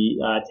the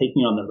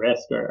taking on the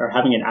risk or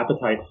having an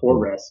appetite for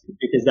risk,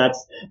 because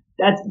that's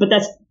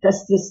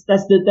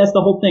the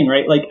whole thing,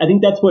 right? Like, I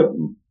think that's what,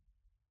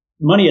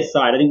 money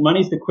aside, I think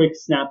money's the quick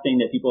snap thing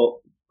that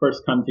people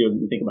first come to when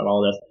you think about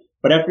all this.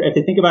 But if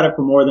they think about it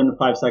for more than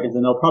 5 seconds,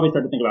 then they'll probably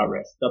start to think about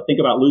risk. They'll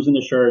think about losing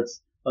the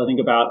shirts. They'll think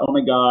about, oh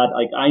my God,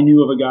 like I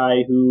knew of a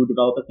guy who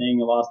developed a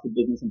thing and lost the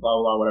business and blah,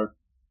 blah, blah, whatever.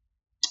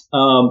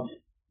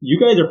 You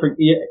guys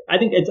I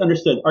think it's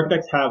understood.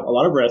 Architects have a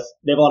lot of risk.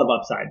 They have a lot of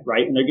upside,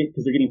 right? And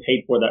because they're getting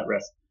paid for that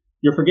risk.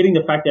 You're forgetting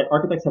the fact that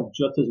architects have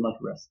just as much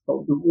risk,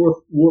 but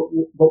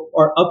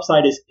our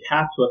upside is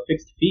capped to a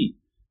fixed fee.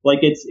 Like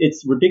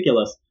it's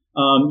ridiculous.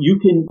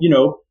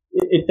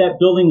 If that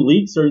building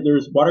leaks or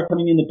there's water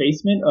coming in the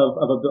basement of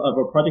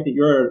a project that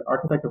you're an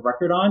architect of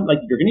record on,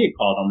 like you're going to get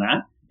called on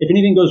that. If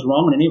anything goes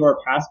wrong in any of our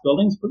past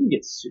buildings, we're going to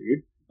get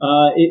sued.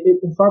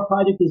 If our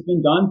project has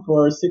been done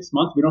for 6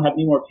 months, we don't have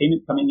any more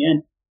payment coming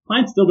in,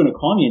 client's still going to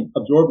call me and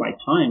absorb my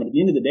time. And at the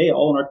end of the day,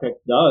 all an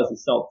architect does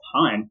is sell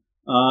time.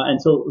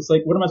 And so it's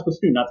like, what am I supposed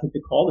to do? Not take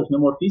the call? There's no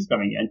more fees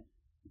coming in.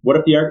 What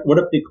if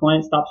the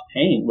client stops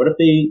paying? What if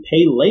they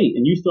pay late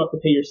and you still have to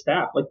pay your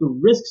staff? Like the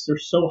risks are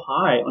so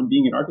high on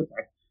being an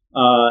architect.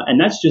 And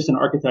that's just an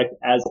architect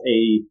as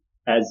a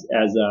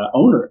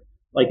owner.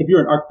 Like if you're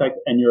an architect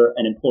and you're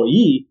an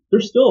employee,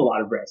 there's still a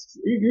lot of risks.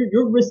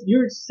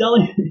 You're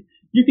selling,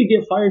 you could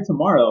get fired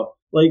tomorrow.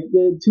 Like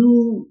in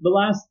the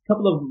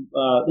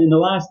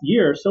last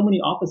year, so many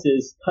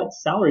offices cut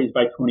salaries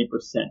by 20%.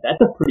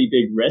 That's a pretty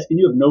big risk and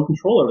you have no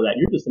control over that.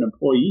 You're just an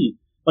employee.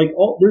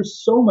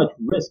 there's so much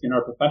risk in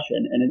our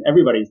profession and in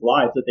everybody's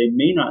lives that they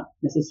may not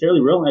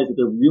necessarily realize that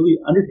they're really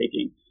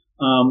undertaking.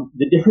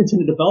 The difference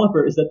in a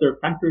developer is that they're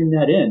factoring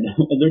that in,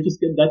 and they're just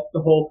good. That's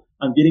the whole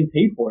I'm getting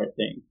paid for it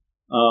thing.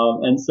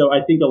 And so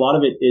I think a lot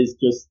of it is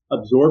just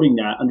absorbing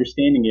that,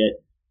 understanding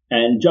it,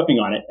 and jumping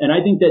on it. And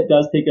I think that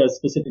does take a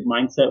specific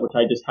mindset, which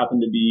I just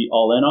happen to be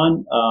all in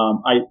on.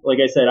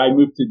 Like I said, I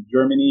moved to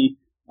Germany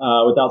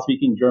without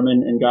speaking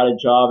German and got a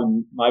job,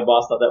 and my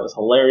boss thought that was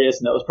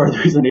hilarious, and that was part of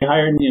the reason he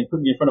hired me and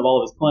put me in front of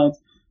all of his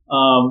clients.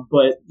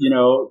 But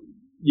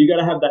you got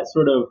to have that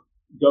sort of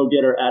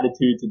go-getter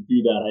attitude to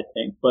do that, I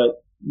think.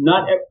 But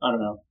I don't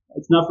know.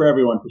 It's not for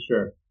everyone for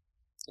sure.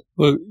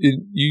 Well, you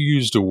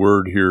used a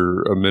word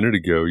here a minute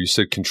ago. You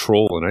said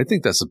control, and I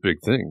think that's a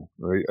big thing,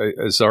 right?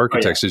 As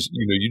architects,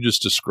 you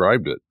just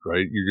described it,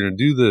 right? You're going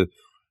to do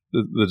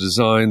the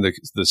design, the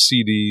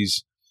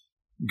CDs,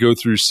 go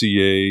through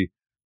CA.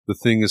 The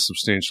thing is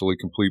substantially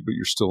complete, but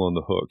you're still on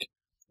the hook,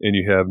 and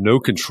you have no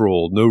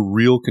control, no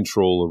real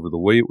control over the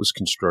way it was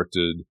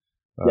constructed,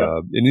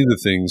 any of the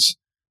things.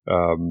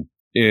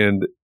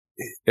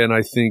 And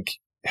I think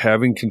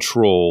having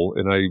control,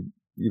 and I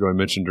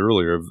mentioned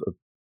earlier, I've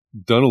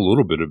done a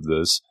little bit of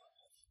this,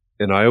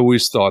 and I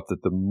always thought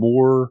that the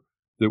more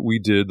that we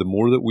did, the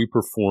more that we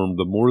performed,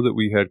 the more that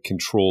we had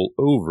control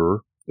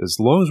over, as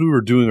long as we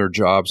were doing our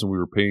jobs and we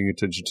were paying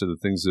attention to the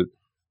things that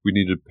we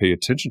needed to pay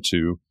attention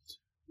to,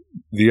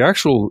 the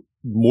actual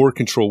more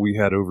control we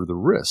had over the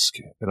risk.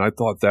 And I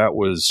thought that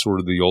was sort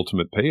of the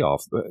ultimate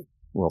payoff.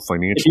 Well,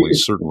 financially,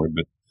 certainly,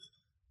 but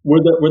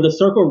where the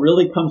circle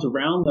really comes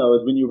around, though,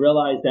 is when you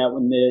realize that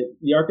when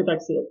the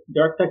architects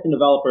and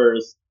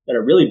developers that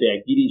are really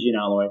big, DDG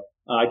and Alloy,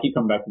 I keep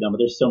coming back to them, but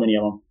there's so many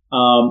of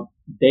them,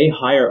 they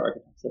hire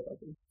architects.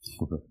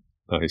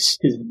 Nice.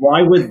 Because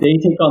why would they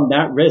take on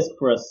that risk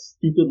for a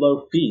stupid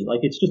low fee? Like,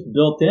 it's just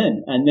built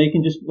in, and they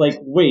can just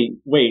wait,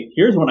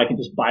 here's one I can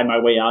just buy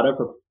my way out of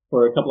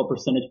for a couple of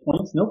percentage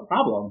points, no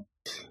problem.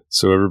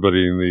 So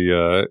everybody in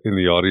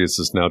the audience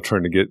is now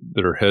trying to get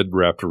their head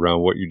wrapped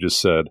around what you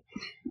just said.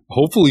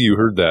 Hopefully you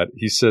heard that.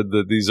 He said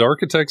that these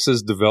architects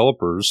as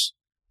developers,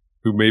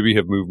 who maybe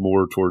have moved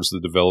more towards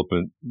the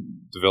development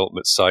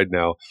side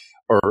now,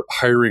 are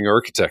hiring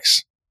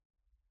architects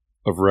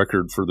of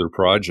record for their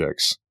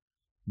projects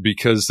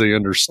because they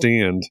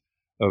understand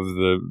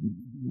the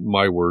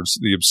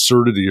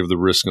absurdity of the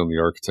risk on the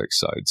architect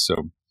side.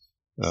 So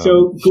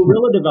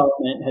Guerrilla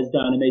Development has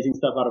done amazing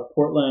stuff out of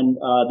Portland.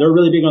 They're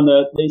really big on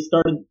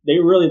they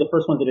were really the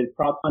first ones that did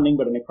crowdfunding,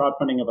 but in the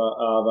crowdfunding of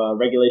a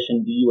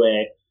regulation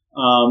DUA.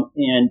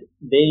 And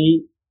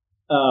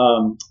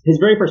his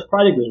very first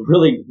project was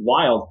really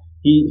wild.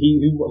 He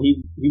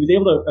was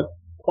able to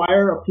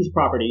acquire a piece of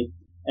property,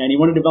 and he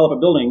wanted to develop a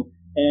building.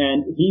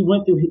 And he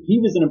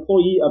was an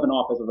employee of an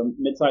office, of a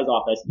mid-sized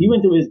office. He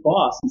went to his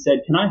boss and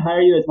said, "Can I hire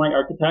you as my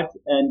architect?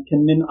 And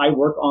can then I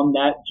work on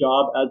that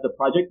job as the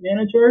project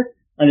manager?"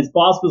 And his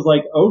boss was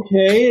like,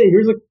 "Okay,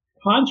 here's a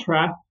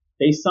contract."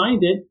 They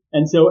signed it.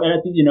 And so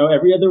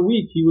every other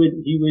week he would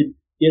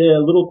get a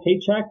little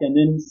paycheck and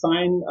then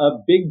sign a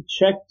big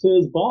check to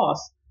his boss.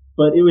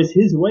 But it was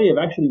his way of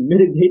actually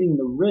mitigating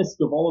the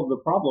risk of all of the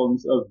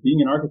problems of being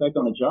an architect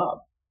on a job.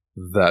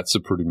 That's a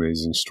pretty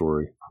amazing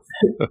story.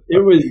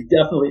 It was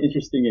definitely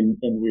interesting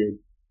and weird.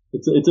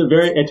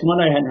 It's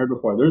one I hadn't heard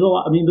before. There's a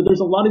lot. I mean, but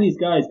there's a lot of these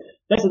guys.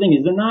 That's the thing,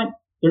 is they're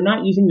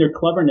not using their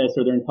cleverness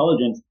or their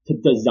intelligence to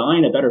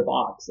design a better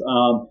box.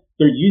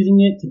 They're using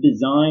it to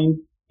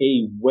design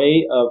a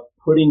way of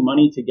putting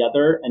money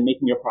together and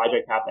making a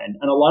project happen.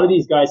 And a lot of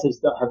these guys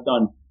have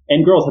done,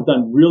 and girls have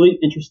done, really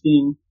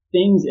interesting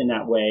things in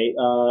that way.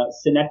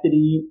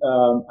 Synecdoche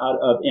out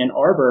of Ann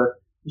Arbor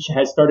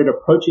has started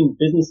approaching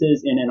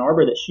businesses in Ann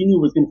Arbor that she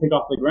knew was going to take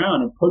off the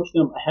ground, and approached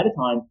them ahead of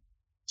time,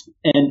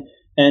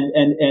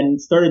 and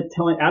started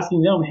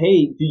asking them,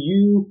 "Hey, do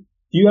you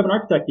have an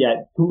architect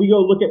yet? Can we go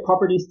look at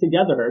properties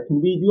together?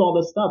 Can we do all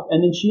this stuff?"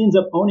 And then she ends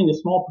up owning a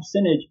small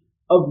percentage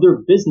of their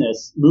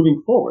business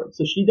moving forward.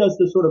 So she does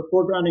the sort of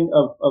foregrounding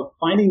of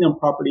finding them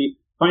property,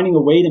 finding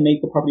a way to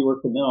make the property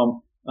work for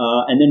them,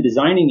 and then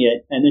designing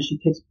it. And then she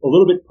takes a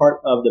little bit part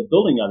of the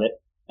building of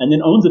it, and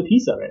then owns a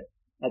piece of it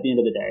at the end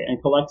of the day,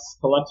 and collects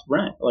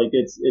rent. Like,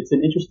 it's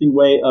an interesting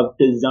way of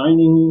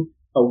designing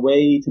a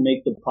way to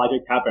make the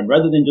project happen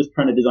rather than just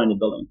trying to design the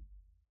building.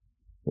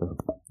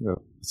 Yeah,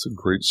 it's a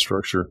great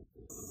structure.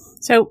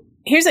 So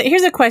here's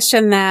a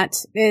question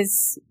that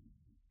is,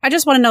 I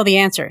just want to know the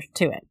answer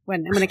to it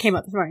when it came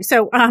up this morning.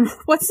 So,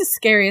 what's the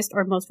scariest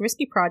or most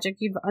risky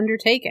project you've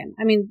undertaken?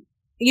 I mean,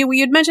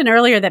 you'd mentioned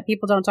earlier that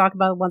people don't talk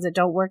about the ones that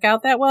don't work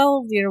out that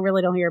well. You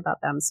really don't hear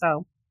about them.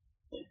 So,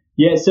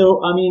 yeah.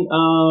 So, I mean,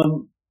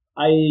 I'll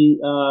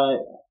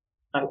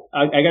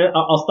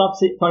stop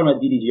talking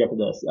about DDG after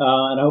this,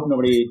 and I hope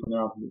nobody from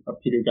there on,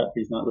 Peter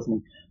Guthrie's not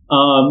listening.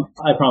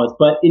 I promise.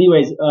 But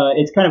anyways,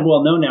 it's kind of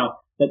well known now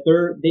that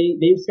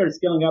they've started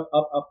scaling up.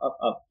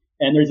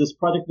 And there's this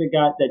project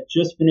that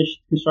just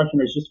finished construction,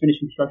 or is just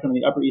finishing construction on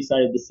the Upper East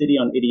Side of the city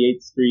on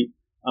 88th Street.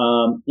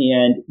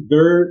 And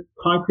their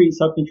concrete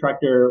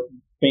subcontractor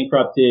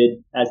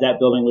bankrupted as that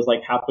building was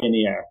like halfway in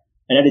the air.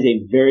 And that is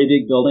a very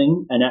big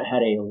building, and that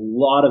had a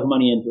lot of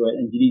money into it,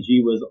 and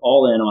DDG was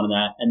all in on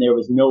that, and there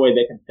was no way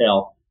they could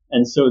fail.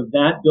 And so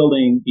that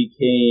building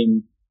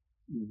became,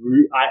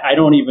 I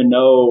don't even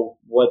know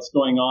what's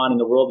going on in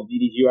the world of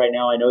DDG right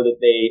now. I know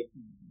that they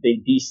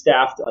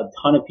de-staffed a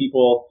ton of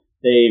people.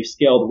 They've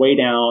scaled way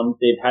down.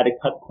 They've had to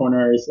cut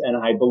corners, and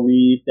I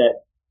believe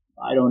that,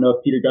 I don't know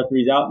if Peter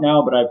Guthrie's out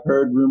now, but I've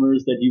heard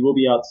rumors that he will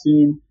be out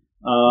soon,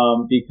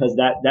 because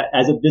that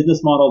as a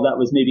business model, that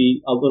was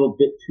maybe a little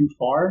bit too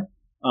far.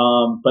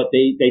 But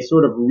they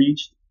sort of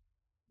reached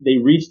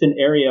an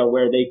area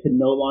where they could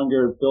no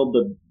longer build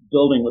the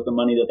building with the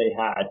money that they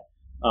had.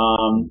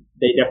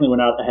 They definitely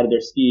went out ahead of their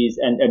skis,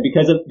 and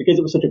because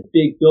it was such a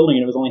big building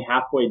and it was only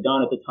halfway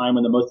done at the time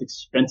when the most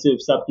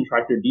expensive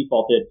subcontractor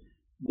defaulted,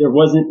 there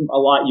wasn't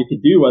a lot you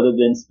could do other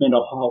than spend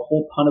a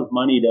whole ton of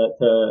money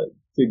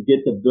to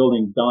get the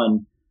building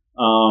done.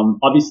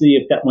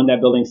 Obviously, when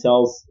that building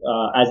sells,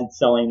 as it's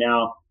selling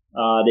now,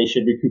 they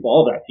should recoup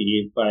all of that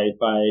fee by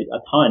a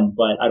ton,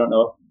 but I don't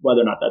know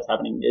whether or not that's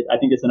happening. I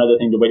think it's another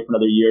thing to wait for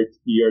another year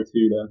or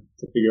two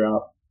to figure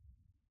out.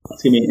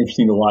 It's going to be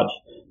interesting to watch.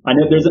 I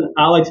know there's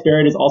Alex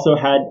Barrett has also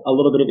had a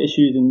little bit of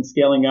issues in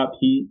scaling up.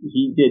 He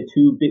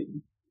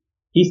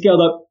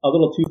scaled up a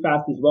little too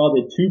fast as well,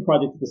 did two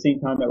projects at the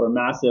same time that were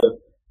massive,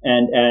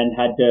 and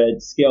had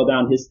to scale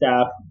down his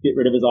staff, get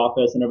rid of his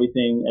office and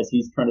everything as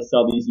he's trying to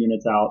sell these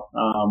units out.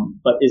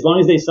 But as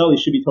long as they sell, he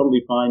should be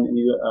totally fine, and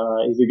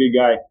he's a good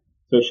guy.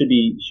 So it should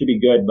be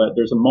good, but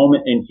there's a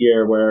moment in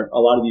here where a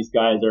lot of these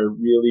guys are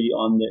really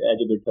on the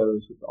edge of their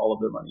toes with all of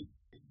their money.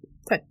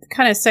 That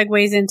kind of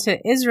segues into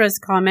Isra's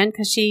comment,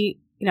 because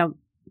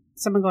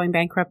someone going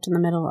bankrupt in the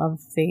middle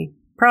of the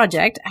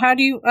project.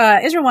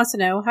 Isra wants to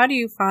know, how do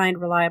you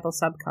find reliable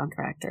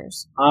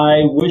subcontractors?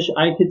 I wish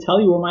I could tell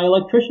you where my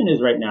electrician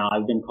is right now.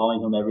 I've been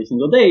calling him every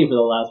single day for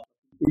the last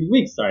 3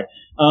 weeks, sorry.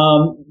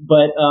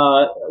 But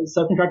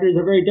subcontractors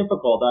are very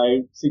difficult.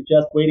 I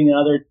suggest waiting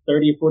another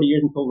 30 or 40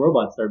 years until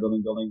robots start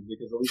building buildings,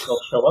 because at least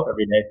they'll show up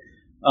every day.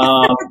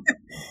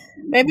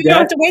 Maybe you don't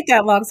have to wait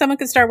that long. Someone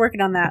could start working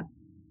on that.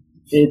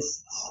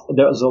 There's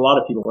a lot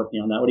of people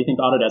working on that. What do you think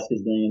Autodesk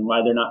is doing, and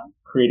why they're not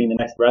creating the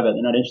next Revit?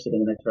 They're not interested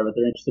in the next Revit.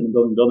 They're interested in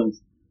building buildings.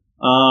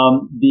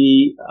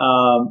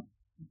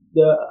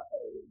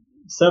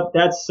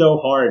 That's so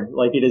hard.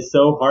 Like, it is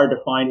so hard to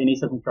find any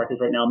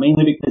subcontractors right now,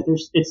 mainly because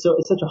it's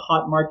such a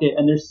hot market,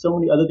 and there's so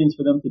many other things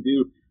for them to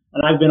do.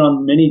 And I've been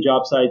on many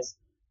job sites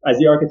as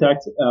the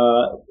architect,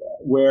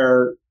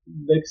 where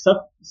the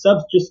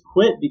subs just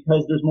quit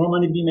because there's more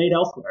money to be made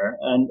elsewhere.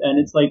 And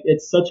it's like,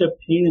 it's such a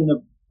pain in the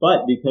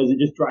butt, because it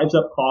just drives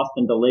up cost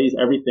and delays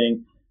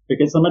everything,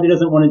 because somebody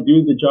doesn't want to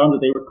do the job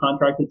that they were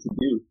contracted to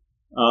do.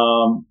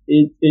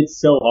 It's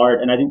so hard.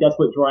 And I think that's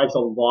what drives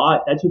a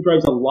lot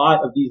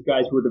of these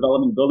guys who are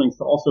developing buildings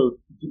to also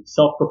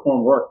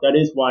self-perform work. That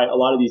is why a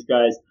lot of these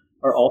guys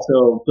are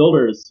also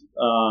builders,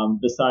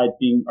 besides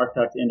being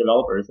architects and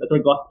developers. That's why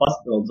Gluck Plus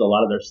builds a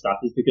lot of their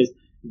stuff, is because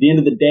at the end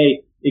of the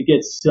day, it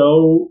gets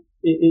so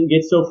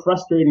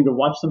frustrating to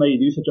watch somebody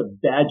do such a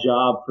bad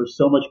job for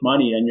so much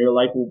money, and you're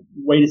like, well,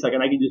 wait a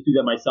second, I can just do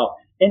that myself.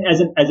 And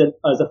as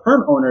a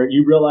firm owner,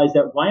 you realize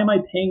that, why am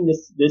I paying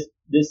this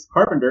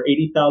carpenter the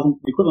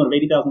equivalent of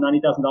 $80,000,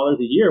 $90,000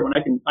 a year, when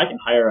I can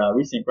hire a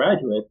recent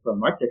graduate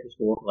from architecture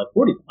school for like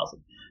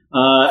 $40,000.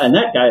 And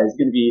that guy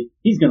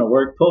he's going to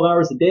work 12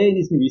 hours a day, and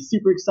he's going to be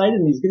super excited,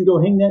 and he's going to go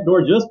hang that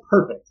door just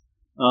perfect.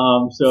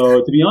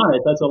 So to be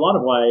honest, that's a lot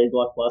of why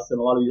Gluck Plus and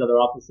a lot of these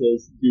other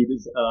offices do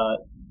this,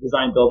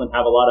 design build and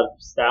have a lot of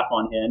staff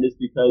on hand, is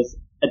because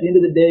at the end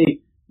of the day,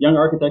 young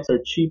architects are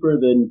cheaper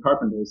than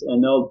carpenters,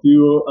 and they'll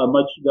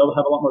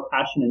have a lot more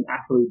passion and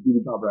actually do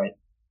the job right.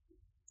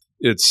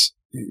 It's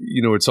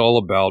all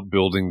about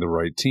building the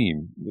right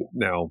team.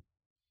 Now,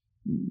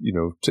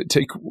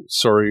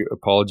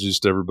 apologies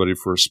to everybody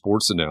for a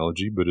sports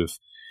analogy, but if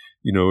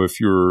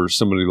you're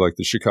somebody like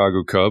the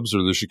Chicago Cubs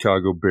or the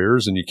Chicago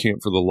Bears, and you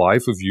can't for the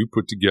life of you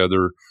put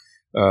together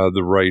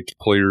the right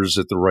players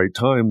at the right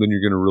time, then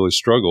you're going to really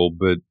struggle.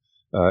 But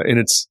and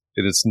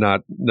it's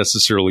not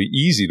necessarily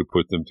easy to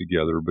put them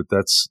together, but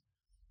that's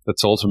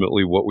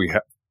ultimately what we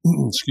have.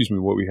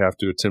 What we have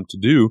to attempt to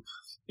do.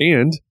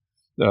 And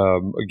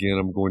again,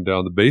 I'm going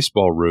down the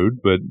baseball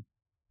road, but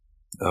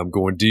I'm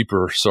going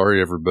deeper.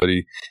 Sorry,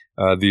 everybody.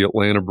 The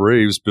Atlanta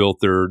Braves built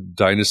their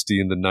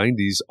dynasty in the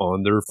 90s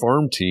on their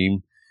farm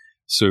team.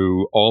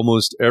 So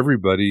almost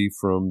everybody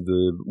from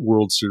the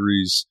World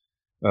Series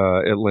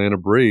Atlanta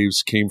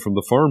Braves came from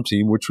the farm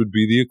team, which would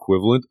be the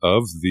equivalent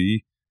of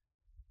the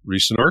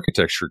recent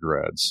architecture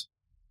grads.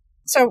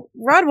 So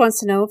Rod wants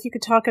to know if you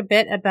could talk a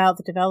bit about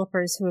the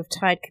developers who have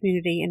tied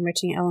community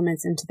enriching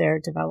elements into their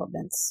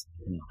developments.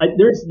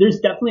 There's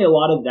definitely a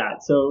lot of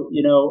that. So,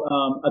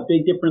 a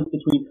big difference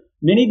between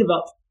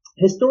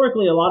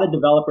historically, a lot of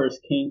developers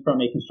came from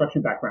a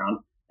construction background,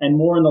 and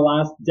more in the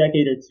last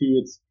decade or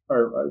two,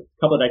 or a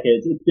couple of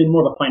decades, it's been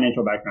more of a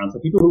financial background. So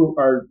people who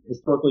are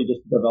historically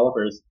just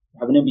developers,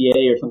 have an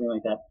MBA or something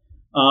like that,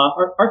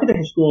 Our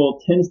architecture school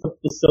tends to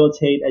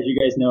facilitate, as you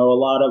guys know, a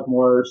lot of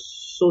more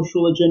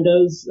social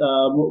agendas,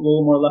 a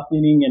little more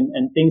left-leaning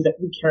and things that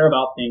we care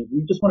about things.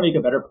 We just want to make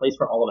a better place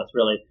for all of us,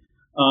 really.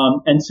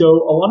 And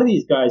so a lot of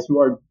these guys who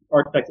are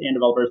architects and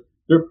developers,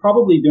 they're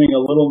probably doing a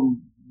little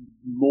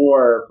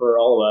more for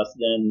all of us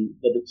than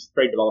the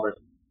straight developers.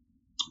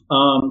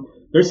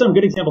 There's some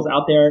good examples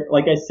out there.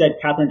 Like I said,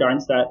 Catherine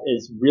Darnstadt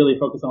is really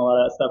focused on a lot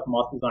of that stuff from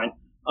Austin Design.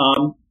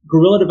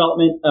 Guerrilla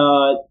Development,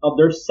 of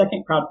their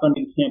second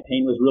crowdfunding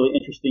campaign was really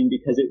interesting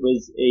because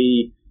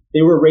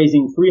they were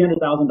raising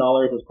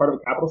 $300,000 as part of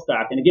a capital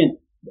stack. And again,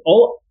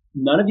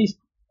 none of these,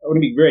 I want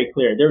to be very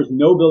clear, there's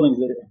no buildings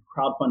that have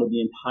crowdfunded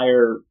the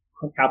entire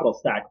capital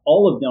stack.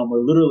 All of them were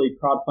literally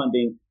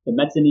crowdfunding the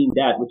mezzanine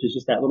debt, which is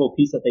just that little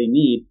piece that they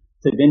need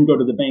to then go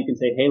to the bank and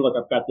say, hey, look,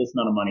 I've got this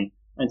amount of money.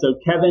 And so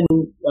Kevin,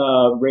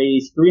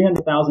 raised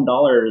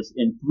 $300,000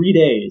 in 3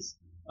 days.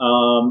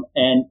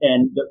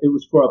 It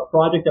was for a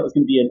project that was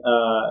going to be an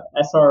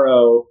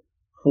SRO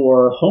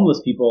for homeless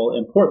people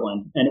in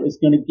Portland, and it was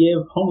going to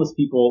give homeless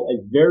people a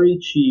very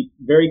cheap,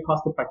 very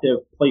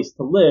cost-effective place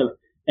to live,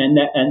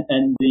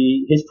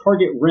 his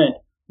target rent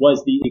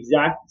was the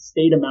exact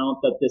state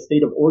amount that the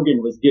state of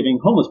Oregon was giving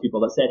homeless people.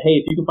 That said, hey,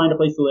 if you can find a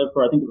place to live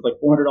for, I think it was like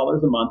 $400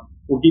 a month,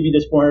 we'll give you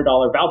this $400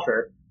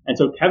 voucher. And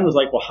so Kevin was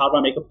like, well, how do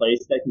I make a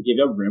place that can give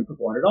you a room for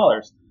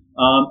 $400?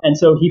 And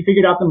so he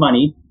figured out the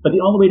money, but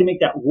the only way to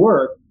make that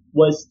work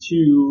was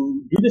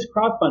to do this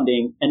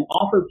crowdfunding and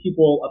offer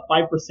people a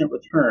 5%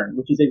 return,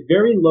 which is a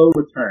very low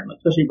return,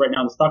 especially right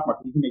now in the stock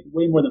market. You can make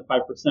way more than 5%.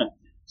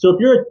 So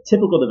if you're a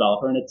typical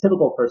developer and a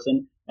typical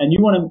person and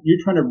you're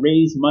trying to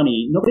raise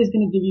money, nobody's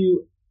going to give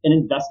you an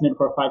investment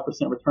for a 5%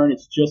 return.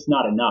 It's just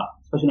not enough,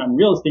 especially not in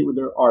real estate where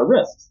there are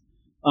risks.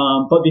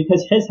 But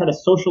because his had a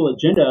social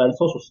agenda and a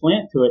social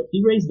slant to it,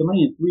 he raised the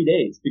money in 3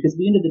 days because at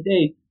the end of the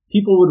day,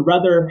 people would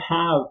rather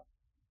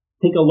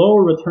take a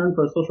lower return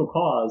for a social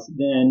cause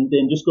than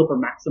just go for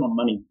maximum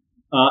money.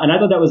 And I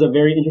thought that was a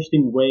very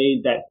interesting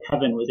way that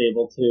Kevin was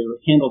able to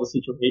handle the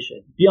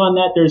situation. Beyond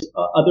that, there's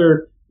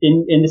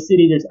in the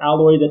city, there's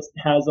Alloy that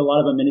has a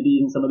lot of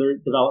amenities in some of their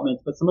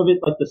developments, but some of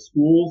it, like the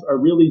schools, are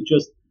really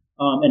just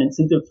an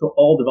incentive for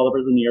all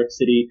developers in New York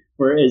City,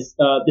 whereas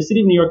the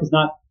city of New York has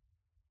not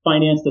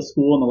financed a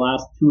school in the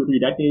last 2 or 3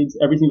 decades.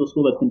 Every single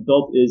school that's been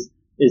built is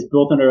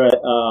built under a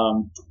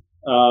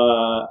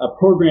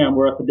program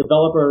where if a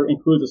developer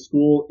includes a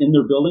school in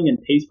their building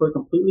and pays for it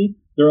completely,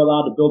 they're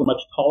allowed to build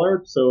much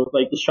taller. So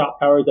like the shop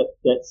towers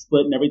that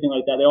split and everything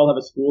like that, they all have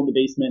a school in the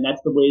basement, and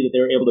that's the way that they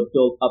were able to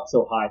build up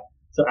so high.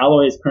 So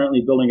Alloy is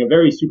currently building a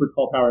very super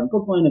tall tower in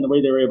Brooklyn, and the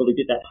way they were able to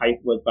get that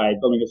height was by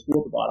building a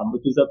school at the bottom,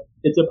 which is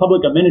it's a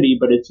public amenity,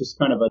 but it's just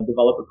kind of a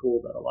developer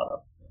tool that a lot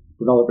of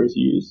developers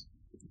use.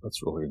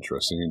 That's really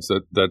interesting.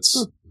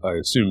 That's I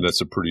assume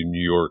that's a pretty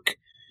New York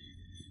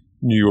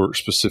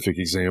specific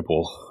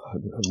example.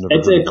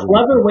 It's a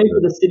clever way for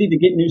the city to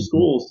get new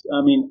schools.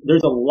 I mean,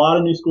 there's a lot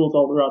of new schools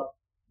all throughout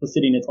the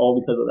city, and it's all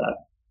because of that.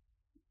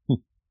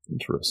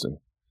 Interesting.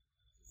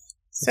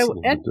 So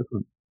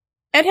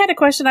Ed had a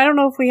question. I don't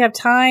know if we have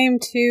time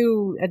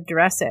to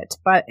address it,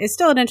 but it's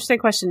still an interesting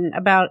question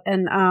about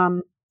an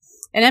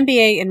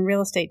MBA in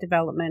real estate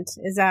development.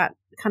 Is that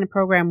kind of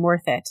program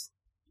worth it?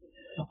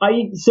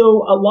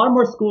 So a lot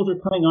more schools are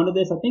coming onto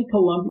this. I think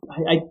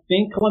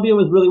Columbia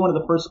was really one of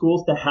the first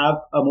schools to have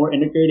a more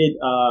integrated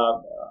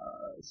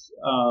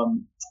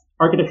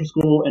architecture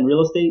school and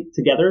real estate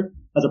together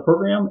as a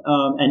program.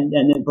 And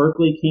then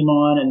Berkeley came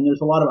on, and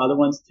there's a lot of other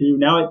ones too.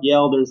 Now at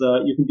Yale,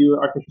 you can do an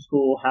architecture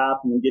school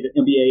half and then get an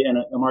MBA and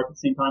a MArch at the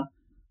same time.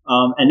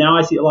 And now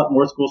I see a lot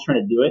more schools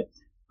trying to do it.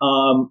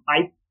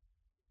 I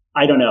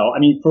don't know. I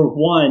mean, for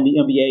one, the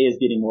MBA is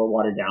getting more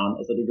watered down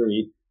as a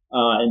degree,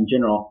 in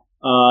general.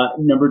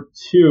 Number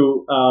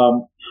two,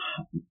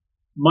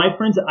 my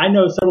friends, I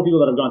know several people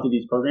that have gone through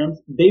these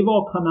programs. They've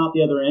all come out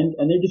the other end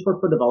and they just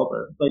work for a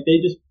developer. Like they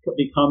just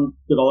become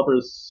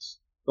developers,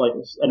 like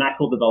an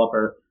actual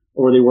developer,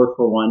 or they work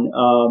for one.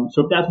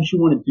 So if that's what you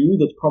want to do,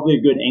 that's probably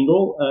a good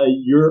angle.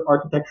 Your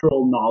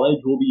architectural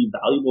knowledge will be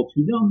valuable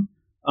to them.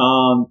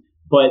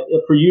 But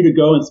for you to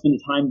go and spend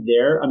the time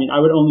there, I mean,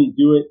 I would only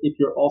do it if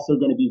you're also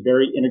going to be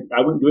I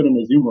wouldn't do it in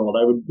a Zoom world.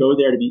 I would go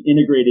there to be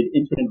integrated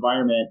into an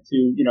environment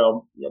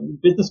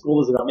business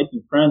school is about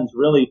making friends,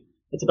 really.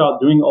 It's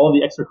about doing all of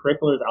the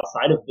extracurriculars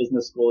outside of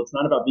business school. It's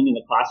not about being in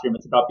the classroom.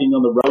 It's about being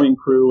on the rowing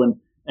crew and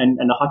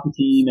the hockey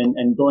team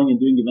and going and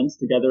doing events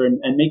together and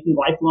making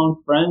lifelong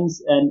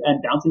friends and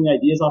bouncing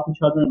ideas off each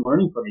other and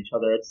learning from each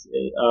other.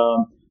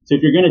 So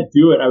if you're going to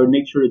do it, I would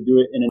make sure to do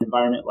it in an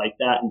environment like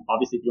that. And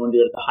obviously, if you want to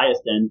do it at the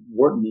highest end,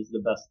 Wharton is the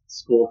best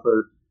school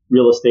for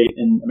real estate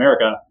in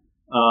America.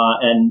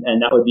 And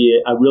that would be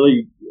a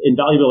really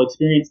invaluable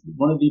experience.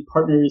 One of the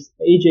partners,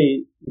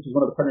 AJ, which is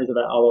one of the partners of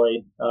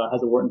Alloy,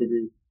 has a Wharton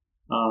degree.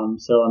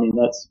 So, I mean,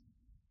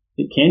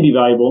 it can be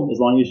valuable as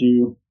long as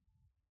you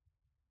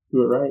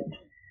do it right.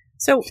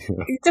 So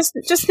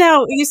just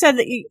now you said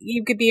that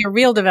you could be a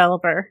real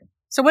developer.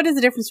 So what is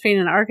the difference between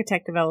an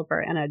architect developer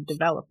and a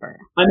developer?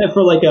 I meant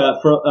for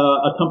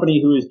a company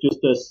who is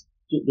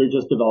they're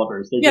just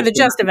developers. They're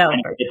just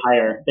developers. They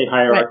hire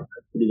right.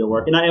 architects to do the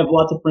work. And I have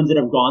lots of friends that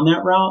have gone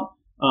that route.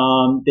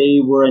 They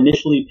were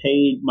initially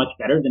paid much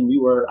better than we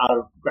were out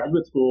of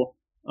graduate school.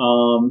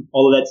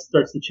 Although that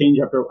starts to change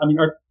after,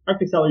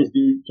 architect salaries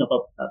do jump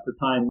up after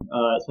time,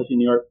 especially in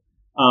New York,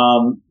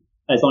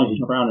 as long as you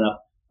jump around enough.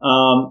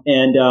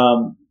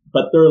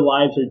 But their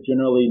lives are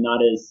generally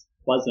not as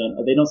pleasant.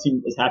 They don't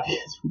seem as happy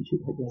as we do,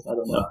 I guess. I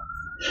don't know.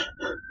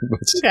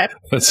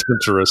 That's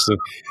interesting.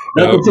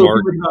 Nothing so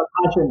good about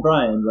Patrick and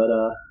Brian, but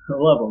I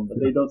love them, but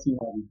they don't seem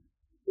happy.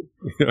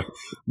 Yeah.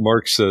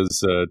 Mark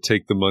says,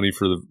 take the money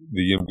for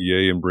the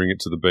MBA and bring it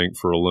to the bank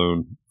for a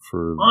loan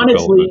for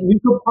honestly, you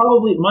could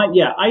probably,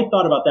 I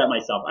thought about that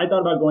myself. I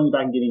thought about going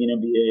back and getting an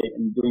MBA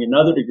and doing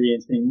another degree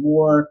and spending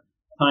more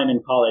time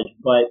in college.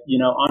 But,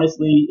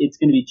 honestly, it's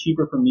going to be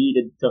cheaper for me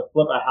to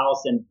flip a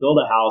house and build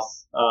a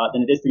house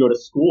than it is to go to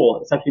school.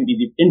 It's actually going to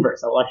be the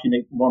inverse. I will actually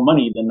make more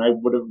money than I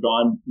would have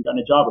gotten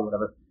a job or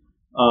whatever.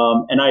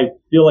 And I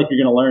feel like you're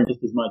going to learn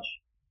just as much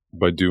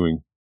by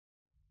doing.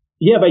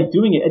 Yeah, by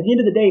doing it. At the end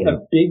of the day,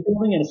 a big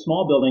building and a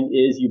small building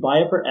is you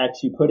buy it for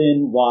X, you put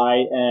in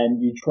Y,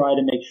 and you try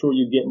to make sure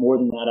you get more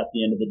than that at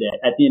the end of the day,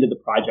 at the end of the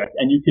project.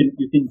 And you can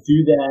do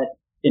that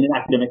in an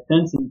academic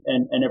sense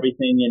and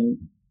everything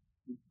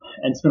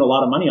and spend a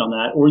lot of money on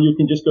that, or you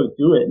can just go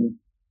do it and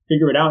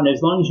figure it out. And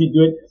as long as you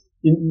do it,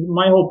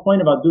 my whole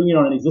point about doing it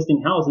on an existing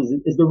house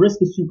is the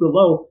risk is super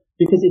low,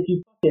 because if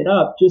you fuck it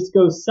up, just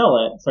go sell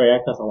it. Sorry, I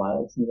cuss a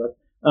lot. It's New York.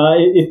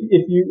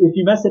 If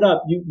you mess it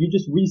up, you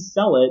just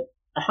resell it.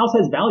 A house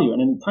has value,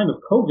 and in the time of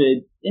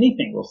COVID,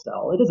 anything will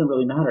sell. It doesn't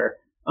really matter.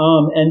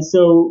 And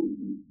so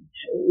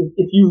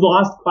if you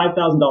lost $5,000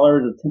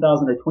 or $10,000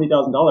 or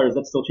 $20,000,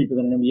 that's still cheaper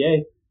than an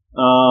MBA.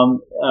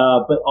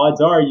 But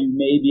odds are you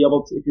may be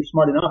able to, if you're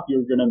smart enough,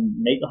 you're going to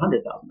make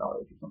 $100,000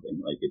 or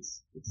something. Like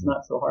it's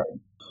not so hard.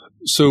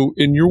 So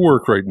in your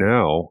work right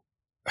now,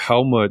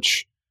 how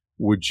much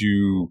would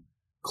you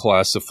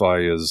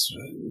classify as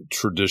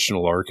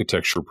traditional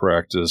architecture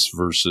practice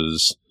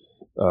versus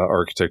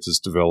architect as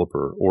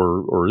developer,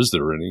 or is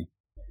there any?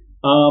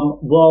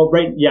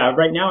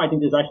 Right now I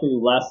think there's actually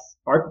less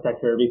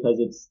architecture, because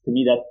it's, to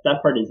me,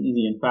 that part is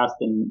easy and fast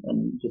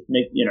and just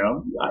make,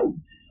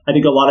 I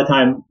think a lot of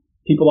time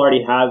people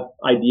already have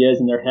ideas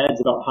in their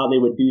heads about how they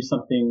would do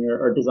something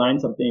or design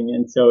something.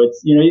 And so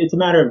it's a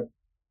matter of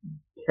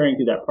carrying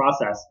through that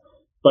process.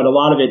 But a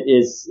lot of it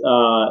is,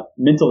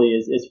 mentally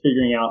is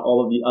figuring out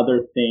all of the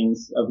other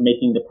things of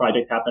making the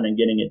project happen and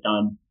getting it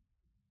done.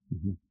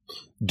 Mm-hmm.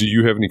 Do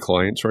you have any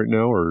clients right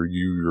now, or are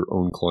you your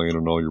own client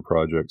on all your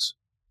projects?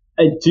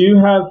 I do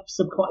have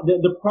some.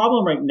 The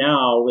problem right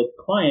now with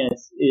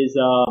clients is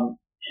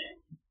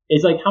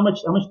like how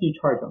much do you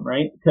charge them,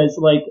 right? Because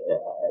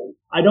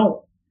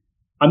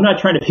I'm not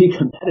trying to be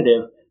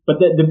competitive, but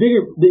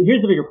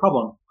here's the bigger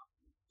problem.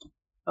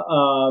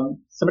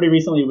 Somebody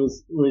recently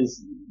was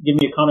giving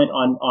me a comment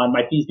on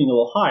my fees being a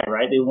little high,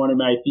 right? They wanted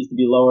my fees to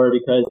be lower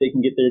because they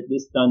can get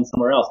this done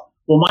somewhere else.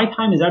 Well, my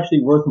time is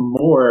actually worth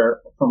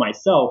more for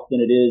myself than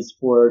it is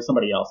for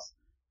somebody else.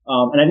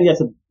 And I think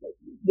that's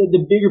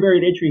the bigger barrier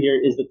to entry here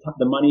is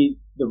the money,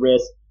 the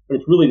risk, but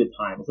it's really the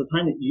time. It's the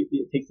time that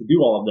it takes to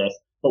do all of this.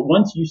 But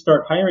once you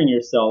start hiring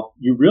yourself,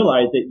 you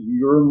realize that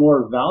you're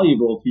more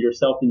valuable to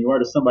yourself than you are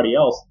to somebody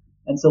else.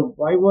 And so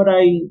why would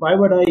I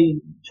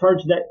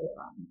charge that?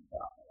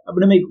 I'm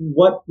going to make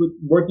what with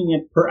working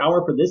at per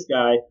hour for this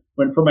guy,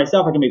 when for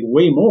myself I can make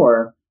way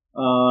more.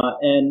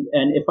 And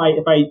if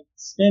I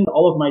spend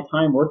all of my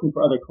time working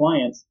for other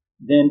clients,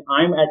 then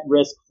I'm at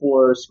risk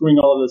for screwing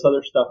all of this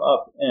other stuff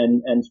up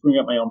and screwing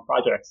up my own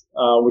projects,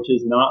 which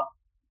is not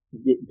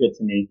good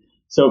to me.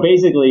 So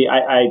basically,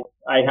 I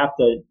have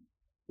to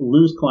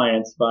lose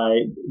clients by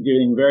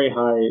giving very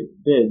high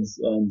bids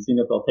and seeing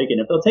if they'll take it.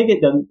 And if they'll take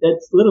it, then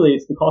it's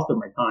the cost of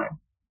my time.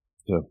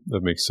 Yeah,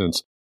 that makes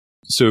sense.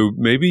 So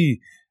maybe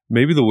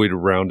the way to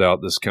round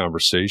out this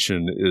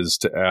conversation is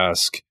to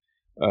ask,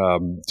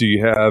 do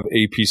you have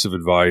a piece of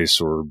advice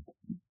or,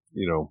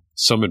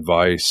 some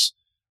advice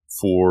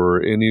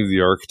for any of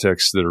the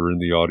architects that are in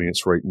the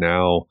audience right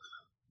now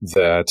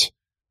that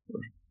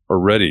are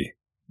ready,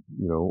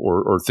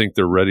 or think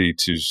they're ready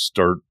to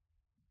start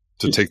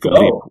to just take the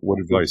leap? What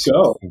advice?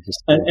 Go.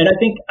 And I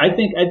think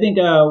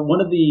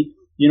one of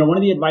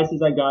the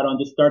advices I got on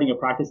just starting a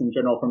practice in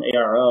general from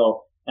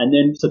ARO, and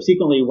then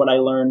subsequently what I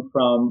learned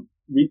from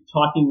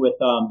talking with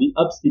the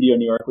Up Studio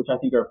New York, which I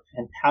think are a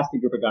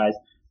fantastic group of guys,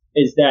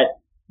 is that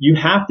you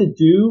have to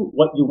do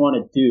what you want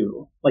to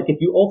do. Like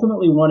if you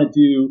ultimately want to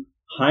do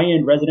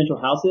high-end residential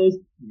houses,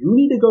 you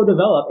need to go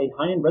develop a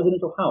high-end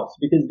residential house,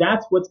 because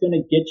that's what's going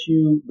to get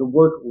you the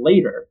work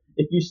later.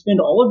 If you spend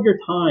all of your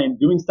time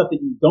doing stuff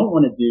that you don't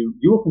want to do,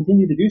 you will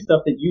continue to do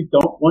stuff that you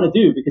don't want to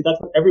do, because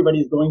that's what everybody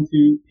is going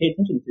to pay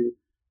attention to.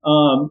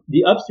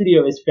 The Up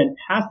Studio is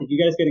fantastic. You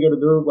guys got to go to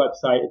their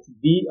website. It's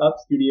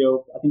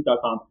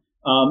theupstudio.com.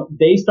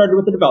 They started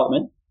with the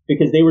development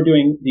because they were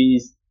doing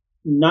these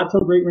not so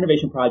great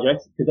renovation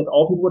projects, because that's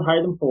all people would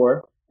hire them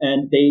for.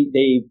 And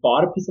they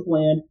bought a piece of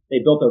land.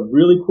 They built a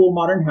really cool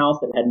modern house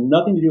that had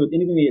nothing to do with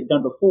anything they had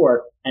done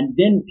before. And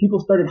then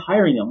people started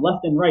hiring them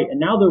left and right. And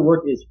now their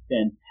work is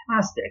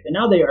fantastic. And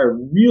now they are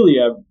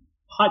really a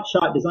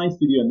hotshot design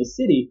studio in the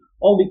city.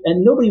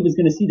 And nobody was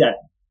going to see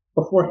that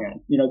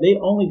beforehand. They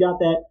only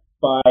got that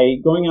by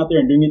going out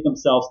there and doing it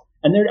themselves.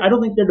 And I don't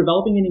think they're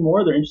developing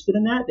anymore. They're interested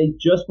in that. They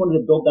just wanted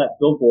to build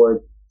that billboard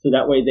so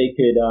that way they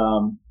could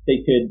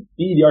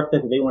be the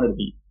architect that they wanted to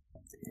be.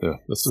 Yeah,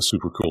 that's a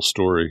super cool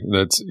story.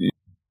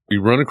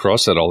 You run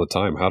across that all the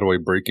time. How do I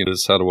break into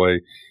this? How do I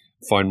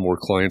find more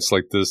clients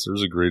like this?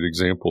 There's a great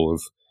example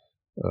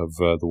of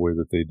the way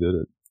that they did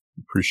it.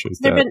 Appreciate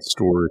that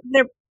story.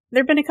 There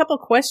have been a couple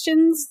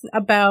questions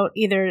about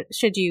either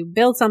should you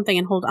build something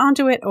and hold on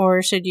to it,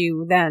 or should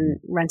you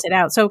then rent it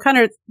out? So kind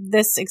of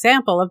this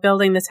example of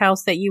building this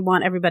house that you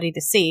want everybody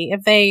to see.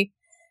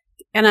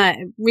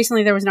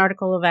 Recently there was an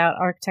article about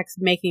architects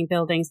making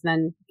buildings and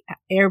then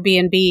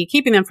Airbnb,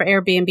 keeping them for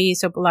Airbnb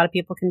so a lot of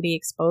people can be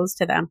exposed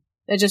to them.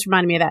 It just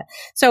reminded me of that.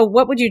 So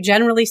what would you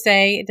generally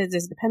say? Does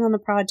it depend on the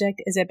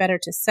project? Is it better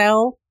to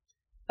sell,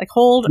 like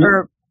hold,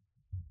 or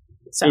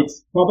sell?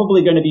 It's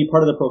probably going to be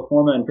part of the pro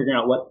forma and figuring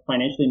out what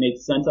financially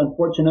makes sense.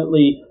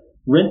 Unfortunately,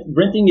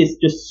 renting is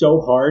just so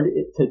hard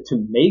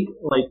to make,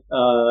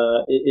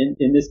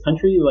 in this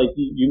country. Like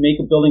you make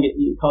a building,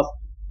 it costs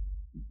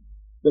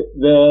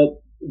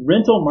the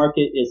rental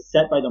market is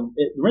set by the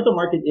rental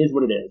market is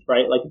what it is,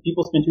 right? Like if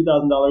people spend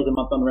 $2,000 a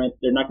month on rent,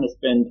 they're not going to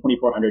spend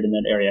 $2,400 in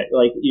that area.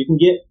 Like you can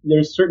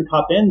there's certain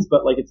top ends,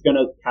 but like it's going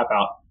to cap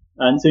out.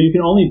 And so you can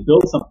only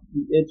build something.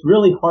 It's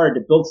really hard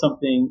to build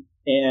something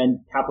and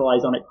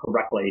capitalize on it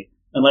correctly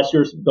unless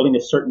you're building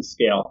a certain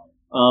scale.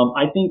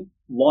 I think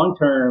long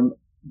term,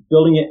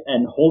 building it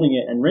and holding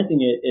it and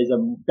renting it is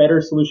a better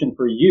solution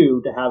for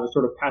you to have a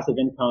sort of passive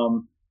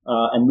income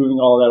and moving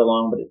all of that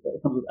along, but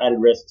it comes with added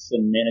risks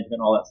and management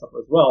and all that stuff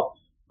as well.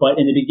 But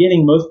in the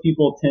beginning, most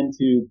people tend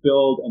to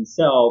build and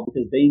sell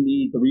because they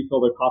need to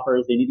refill their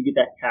coffers. They need to get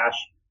that cash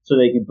so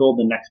they can build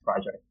the next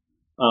project.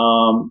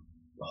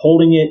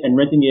 Holding it and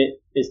renting it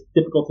is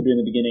difficult to do in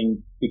the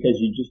beginning because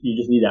you just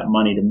need that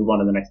money to move on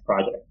to the next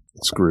project.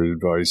 That's great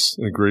advice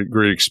and a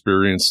great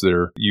experience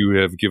there. You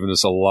have given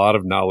us a lot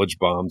of knowledge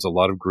bombs, a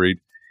lot of great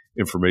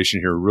information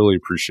here. Really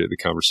appreciate the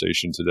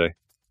conversation today.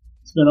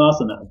 It's been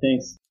awesome, man.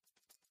 Thanks.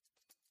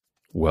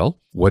 Well,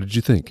 what did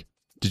you think?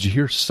 Did you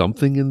hear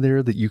something in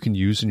there that you can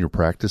use in your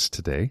practice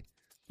today?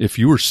 If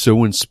you were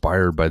so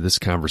inspired by this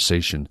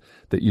conversation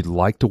that you'd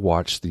like to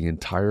watch the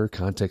entire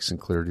Context and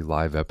Clarity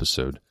Live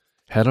episode,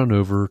 head on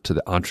over to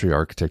the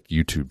EntreArchitect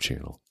YouTube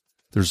channel.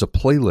 There's a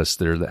playlist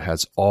there that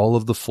has all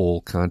of the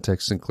full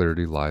Context and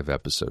Clarity Live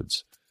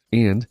episodes.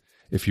 And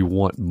if you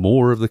want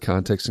more of the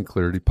Context and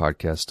Clarity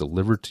podcast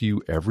delivered to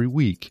you every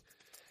week,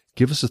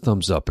 give us a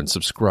thumbs up and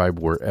subscribe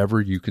wherever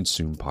you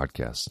consume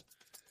podcasts.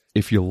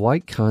 If you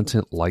like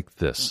content like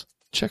this,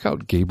 check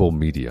out Gable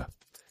Media.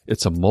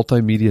 It's a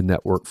multimedia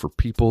network for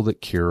people that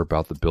care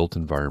about the built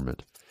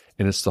environment,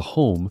 and it's the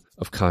home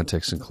of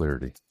Context and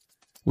Clarity.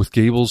 With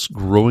Gable's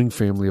growing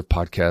family of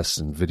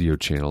podcasts and video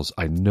channels,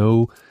 I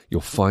know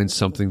you'll find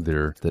something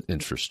there that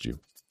interests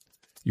you.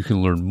 You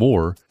can learn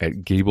more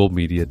at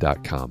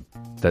gablemedia.com.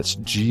 That's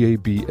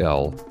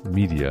GABL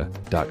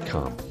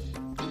media.com.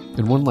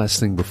 And one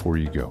last thing before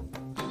you go.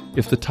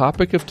 If the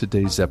topic of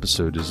today's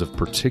episode is of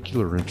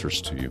particular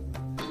interest to you,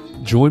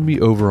 join me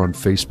over on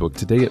Facebook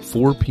today at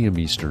 4 p.m.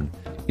 Eastern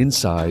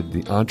inside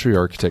the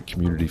EntreArchitect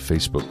Community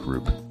Facebook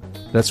group.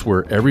 That's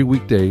where every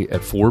weekday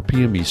at 4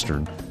 p.m.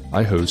 Eastern,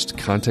 I host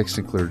Context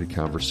and Clarity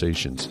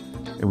conversations,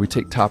 and we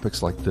take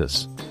topics like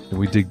this, and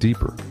we dig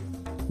deeper.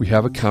 We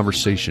have a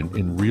conversation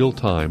in real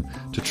time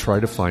to try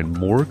to find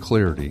more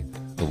clarity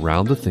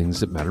around the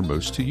things that matter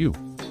most to you.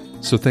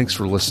 So thanks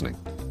for listening.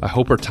 I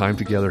hope our time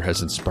together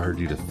has inspired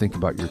you to think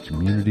about your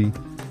community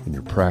and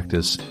your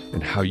practice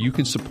and how you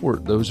can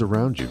support those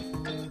around you.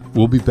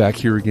 We'll be back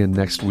here again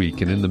next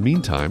week, and in the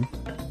meantime,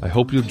 I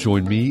hope you'll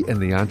join me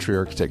and the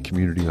EntreArchitect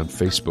community on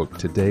Facebook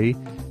today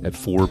at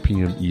 4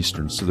 p.m.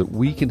 Eastern so that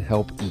we can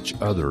help each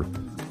other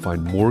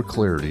find more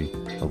clarity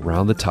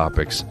around the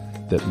topics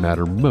that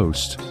matter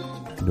most,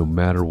 no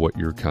matter what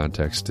your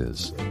context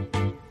is.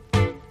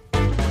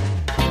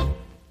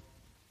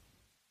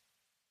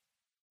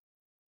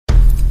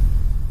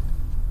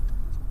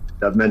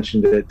 I've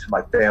mentioned it to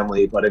my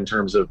family, but in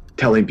terms of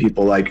telling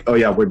people like, oh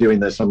yeah, we're doing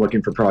this, I'm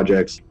looking for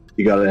projects.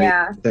 You got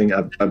anything?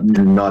 I'm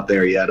not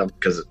there yet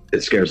because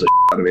it scares the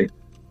shit out of me.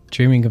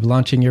 Dreaming of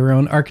launching your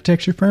own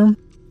architecture firm?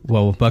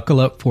 Well, buckle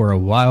up for a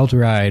wild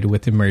ride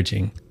with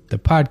Emerging, the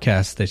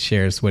podcast that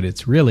shares what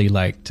it's really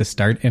like to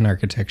start an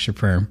architecture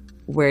firm.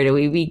 Where do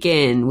we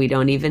begin? We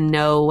don't even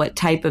know what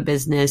type of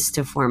business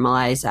to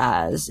formalize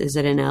as. Is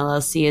it an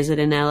LLC? Is it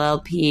an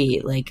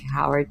LLP? Like,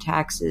 how are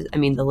taxes? I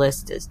mean, the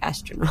list is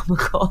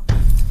astronomical.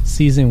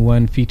 Season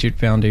 1 featured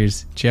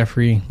founders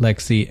Jeffrey,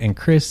 Lexi, and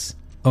Chris,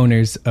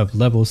 owners of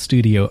Level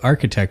Studio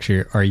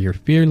Architecture, are your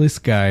fearless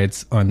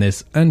guides on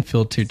this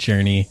unfiltered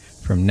journey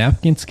from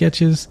napkin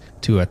sketches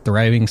to a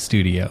thriving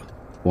studio.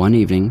 One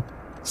evening,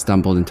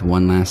 Stumbled into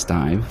one last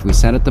dive, we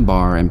sat at the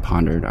bar and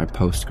pondered our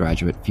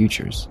postgraduate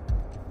futures.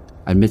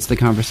 Amidst the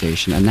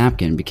conversation, a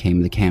napkin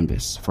became the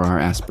canvas for our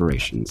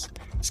aspirations,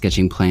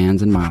 sketching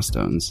plans and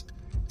milestones,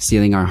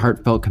 sealing our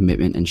heartfelt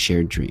commitment and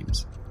shared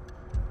dreams.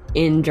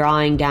 In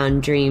drawing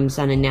down dreams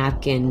on a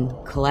napkin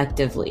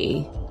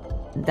collectively,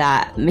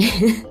 that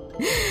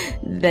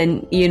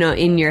then, you know,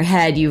 in your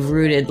head, you've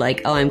rooted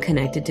like, oh, I'm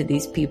connected to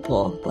these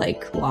people,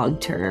 like long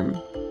term.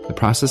 The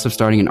process of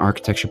starting an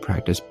architecture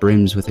practice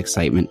brims with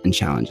excitement and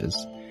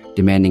challenges,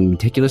 demanding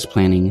meticulous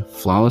planning,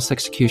 flawless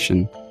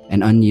execution,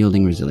 and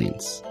unyielding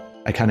resilience.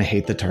 I kind of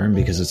hate the term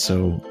because it's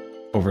so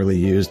overly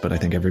used, but I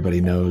think everybody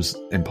knows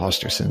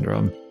imposter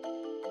syndrome.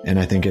 And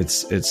I think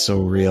it's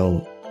so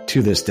real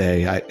to this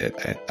day. I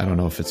don't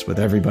know if it's with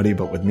everybody,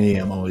 but with me,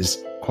 I'm always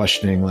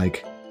questioning,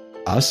 like,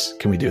 us?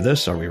 Can we do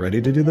this? Are we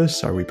ready to do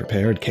this? Are we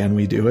prepared? Can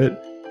we do it?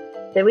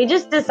 Did we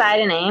just decide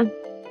a name?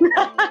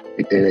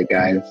 We did it,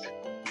 guys.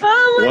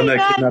 Oh my One that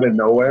God. came out of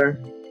nowhere.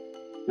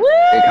 Woo!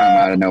 It came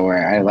out of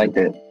nowhere. I liked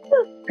it.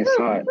 I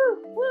saw it.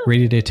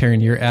 Ready to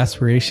turn your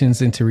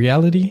aspirations into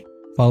reality?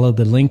 Follow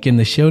the link in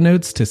the show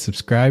notes to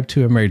subscribe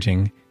to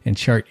Emerging and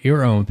chart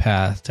your own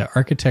path to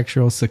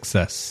architectural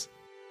success.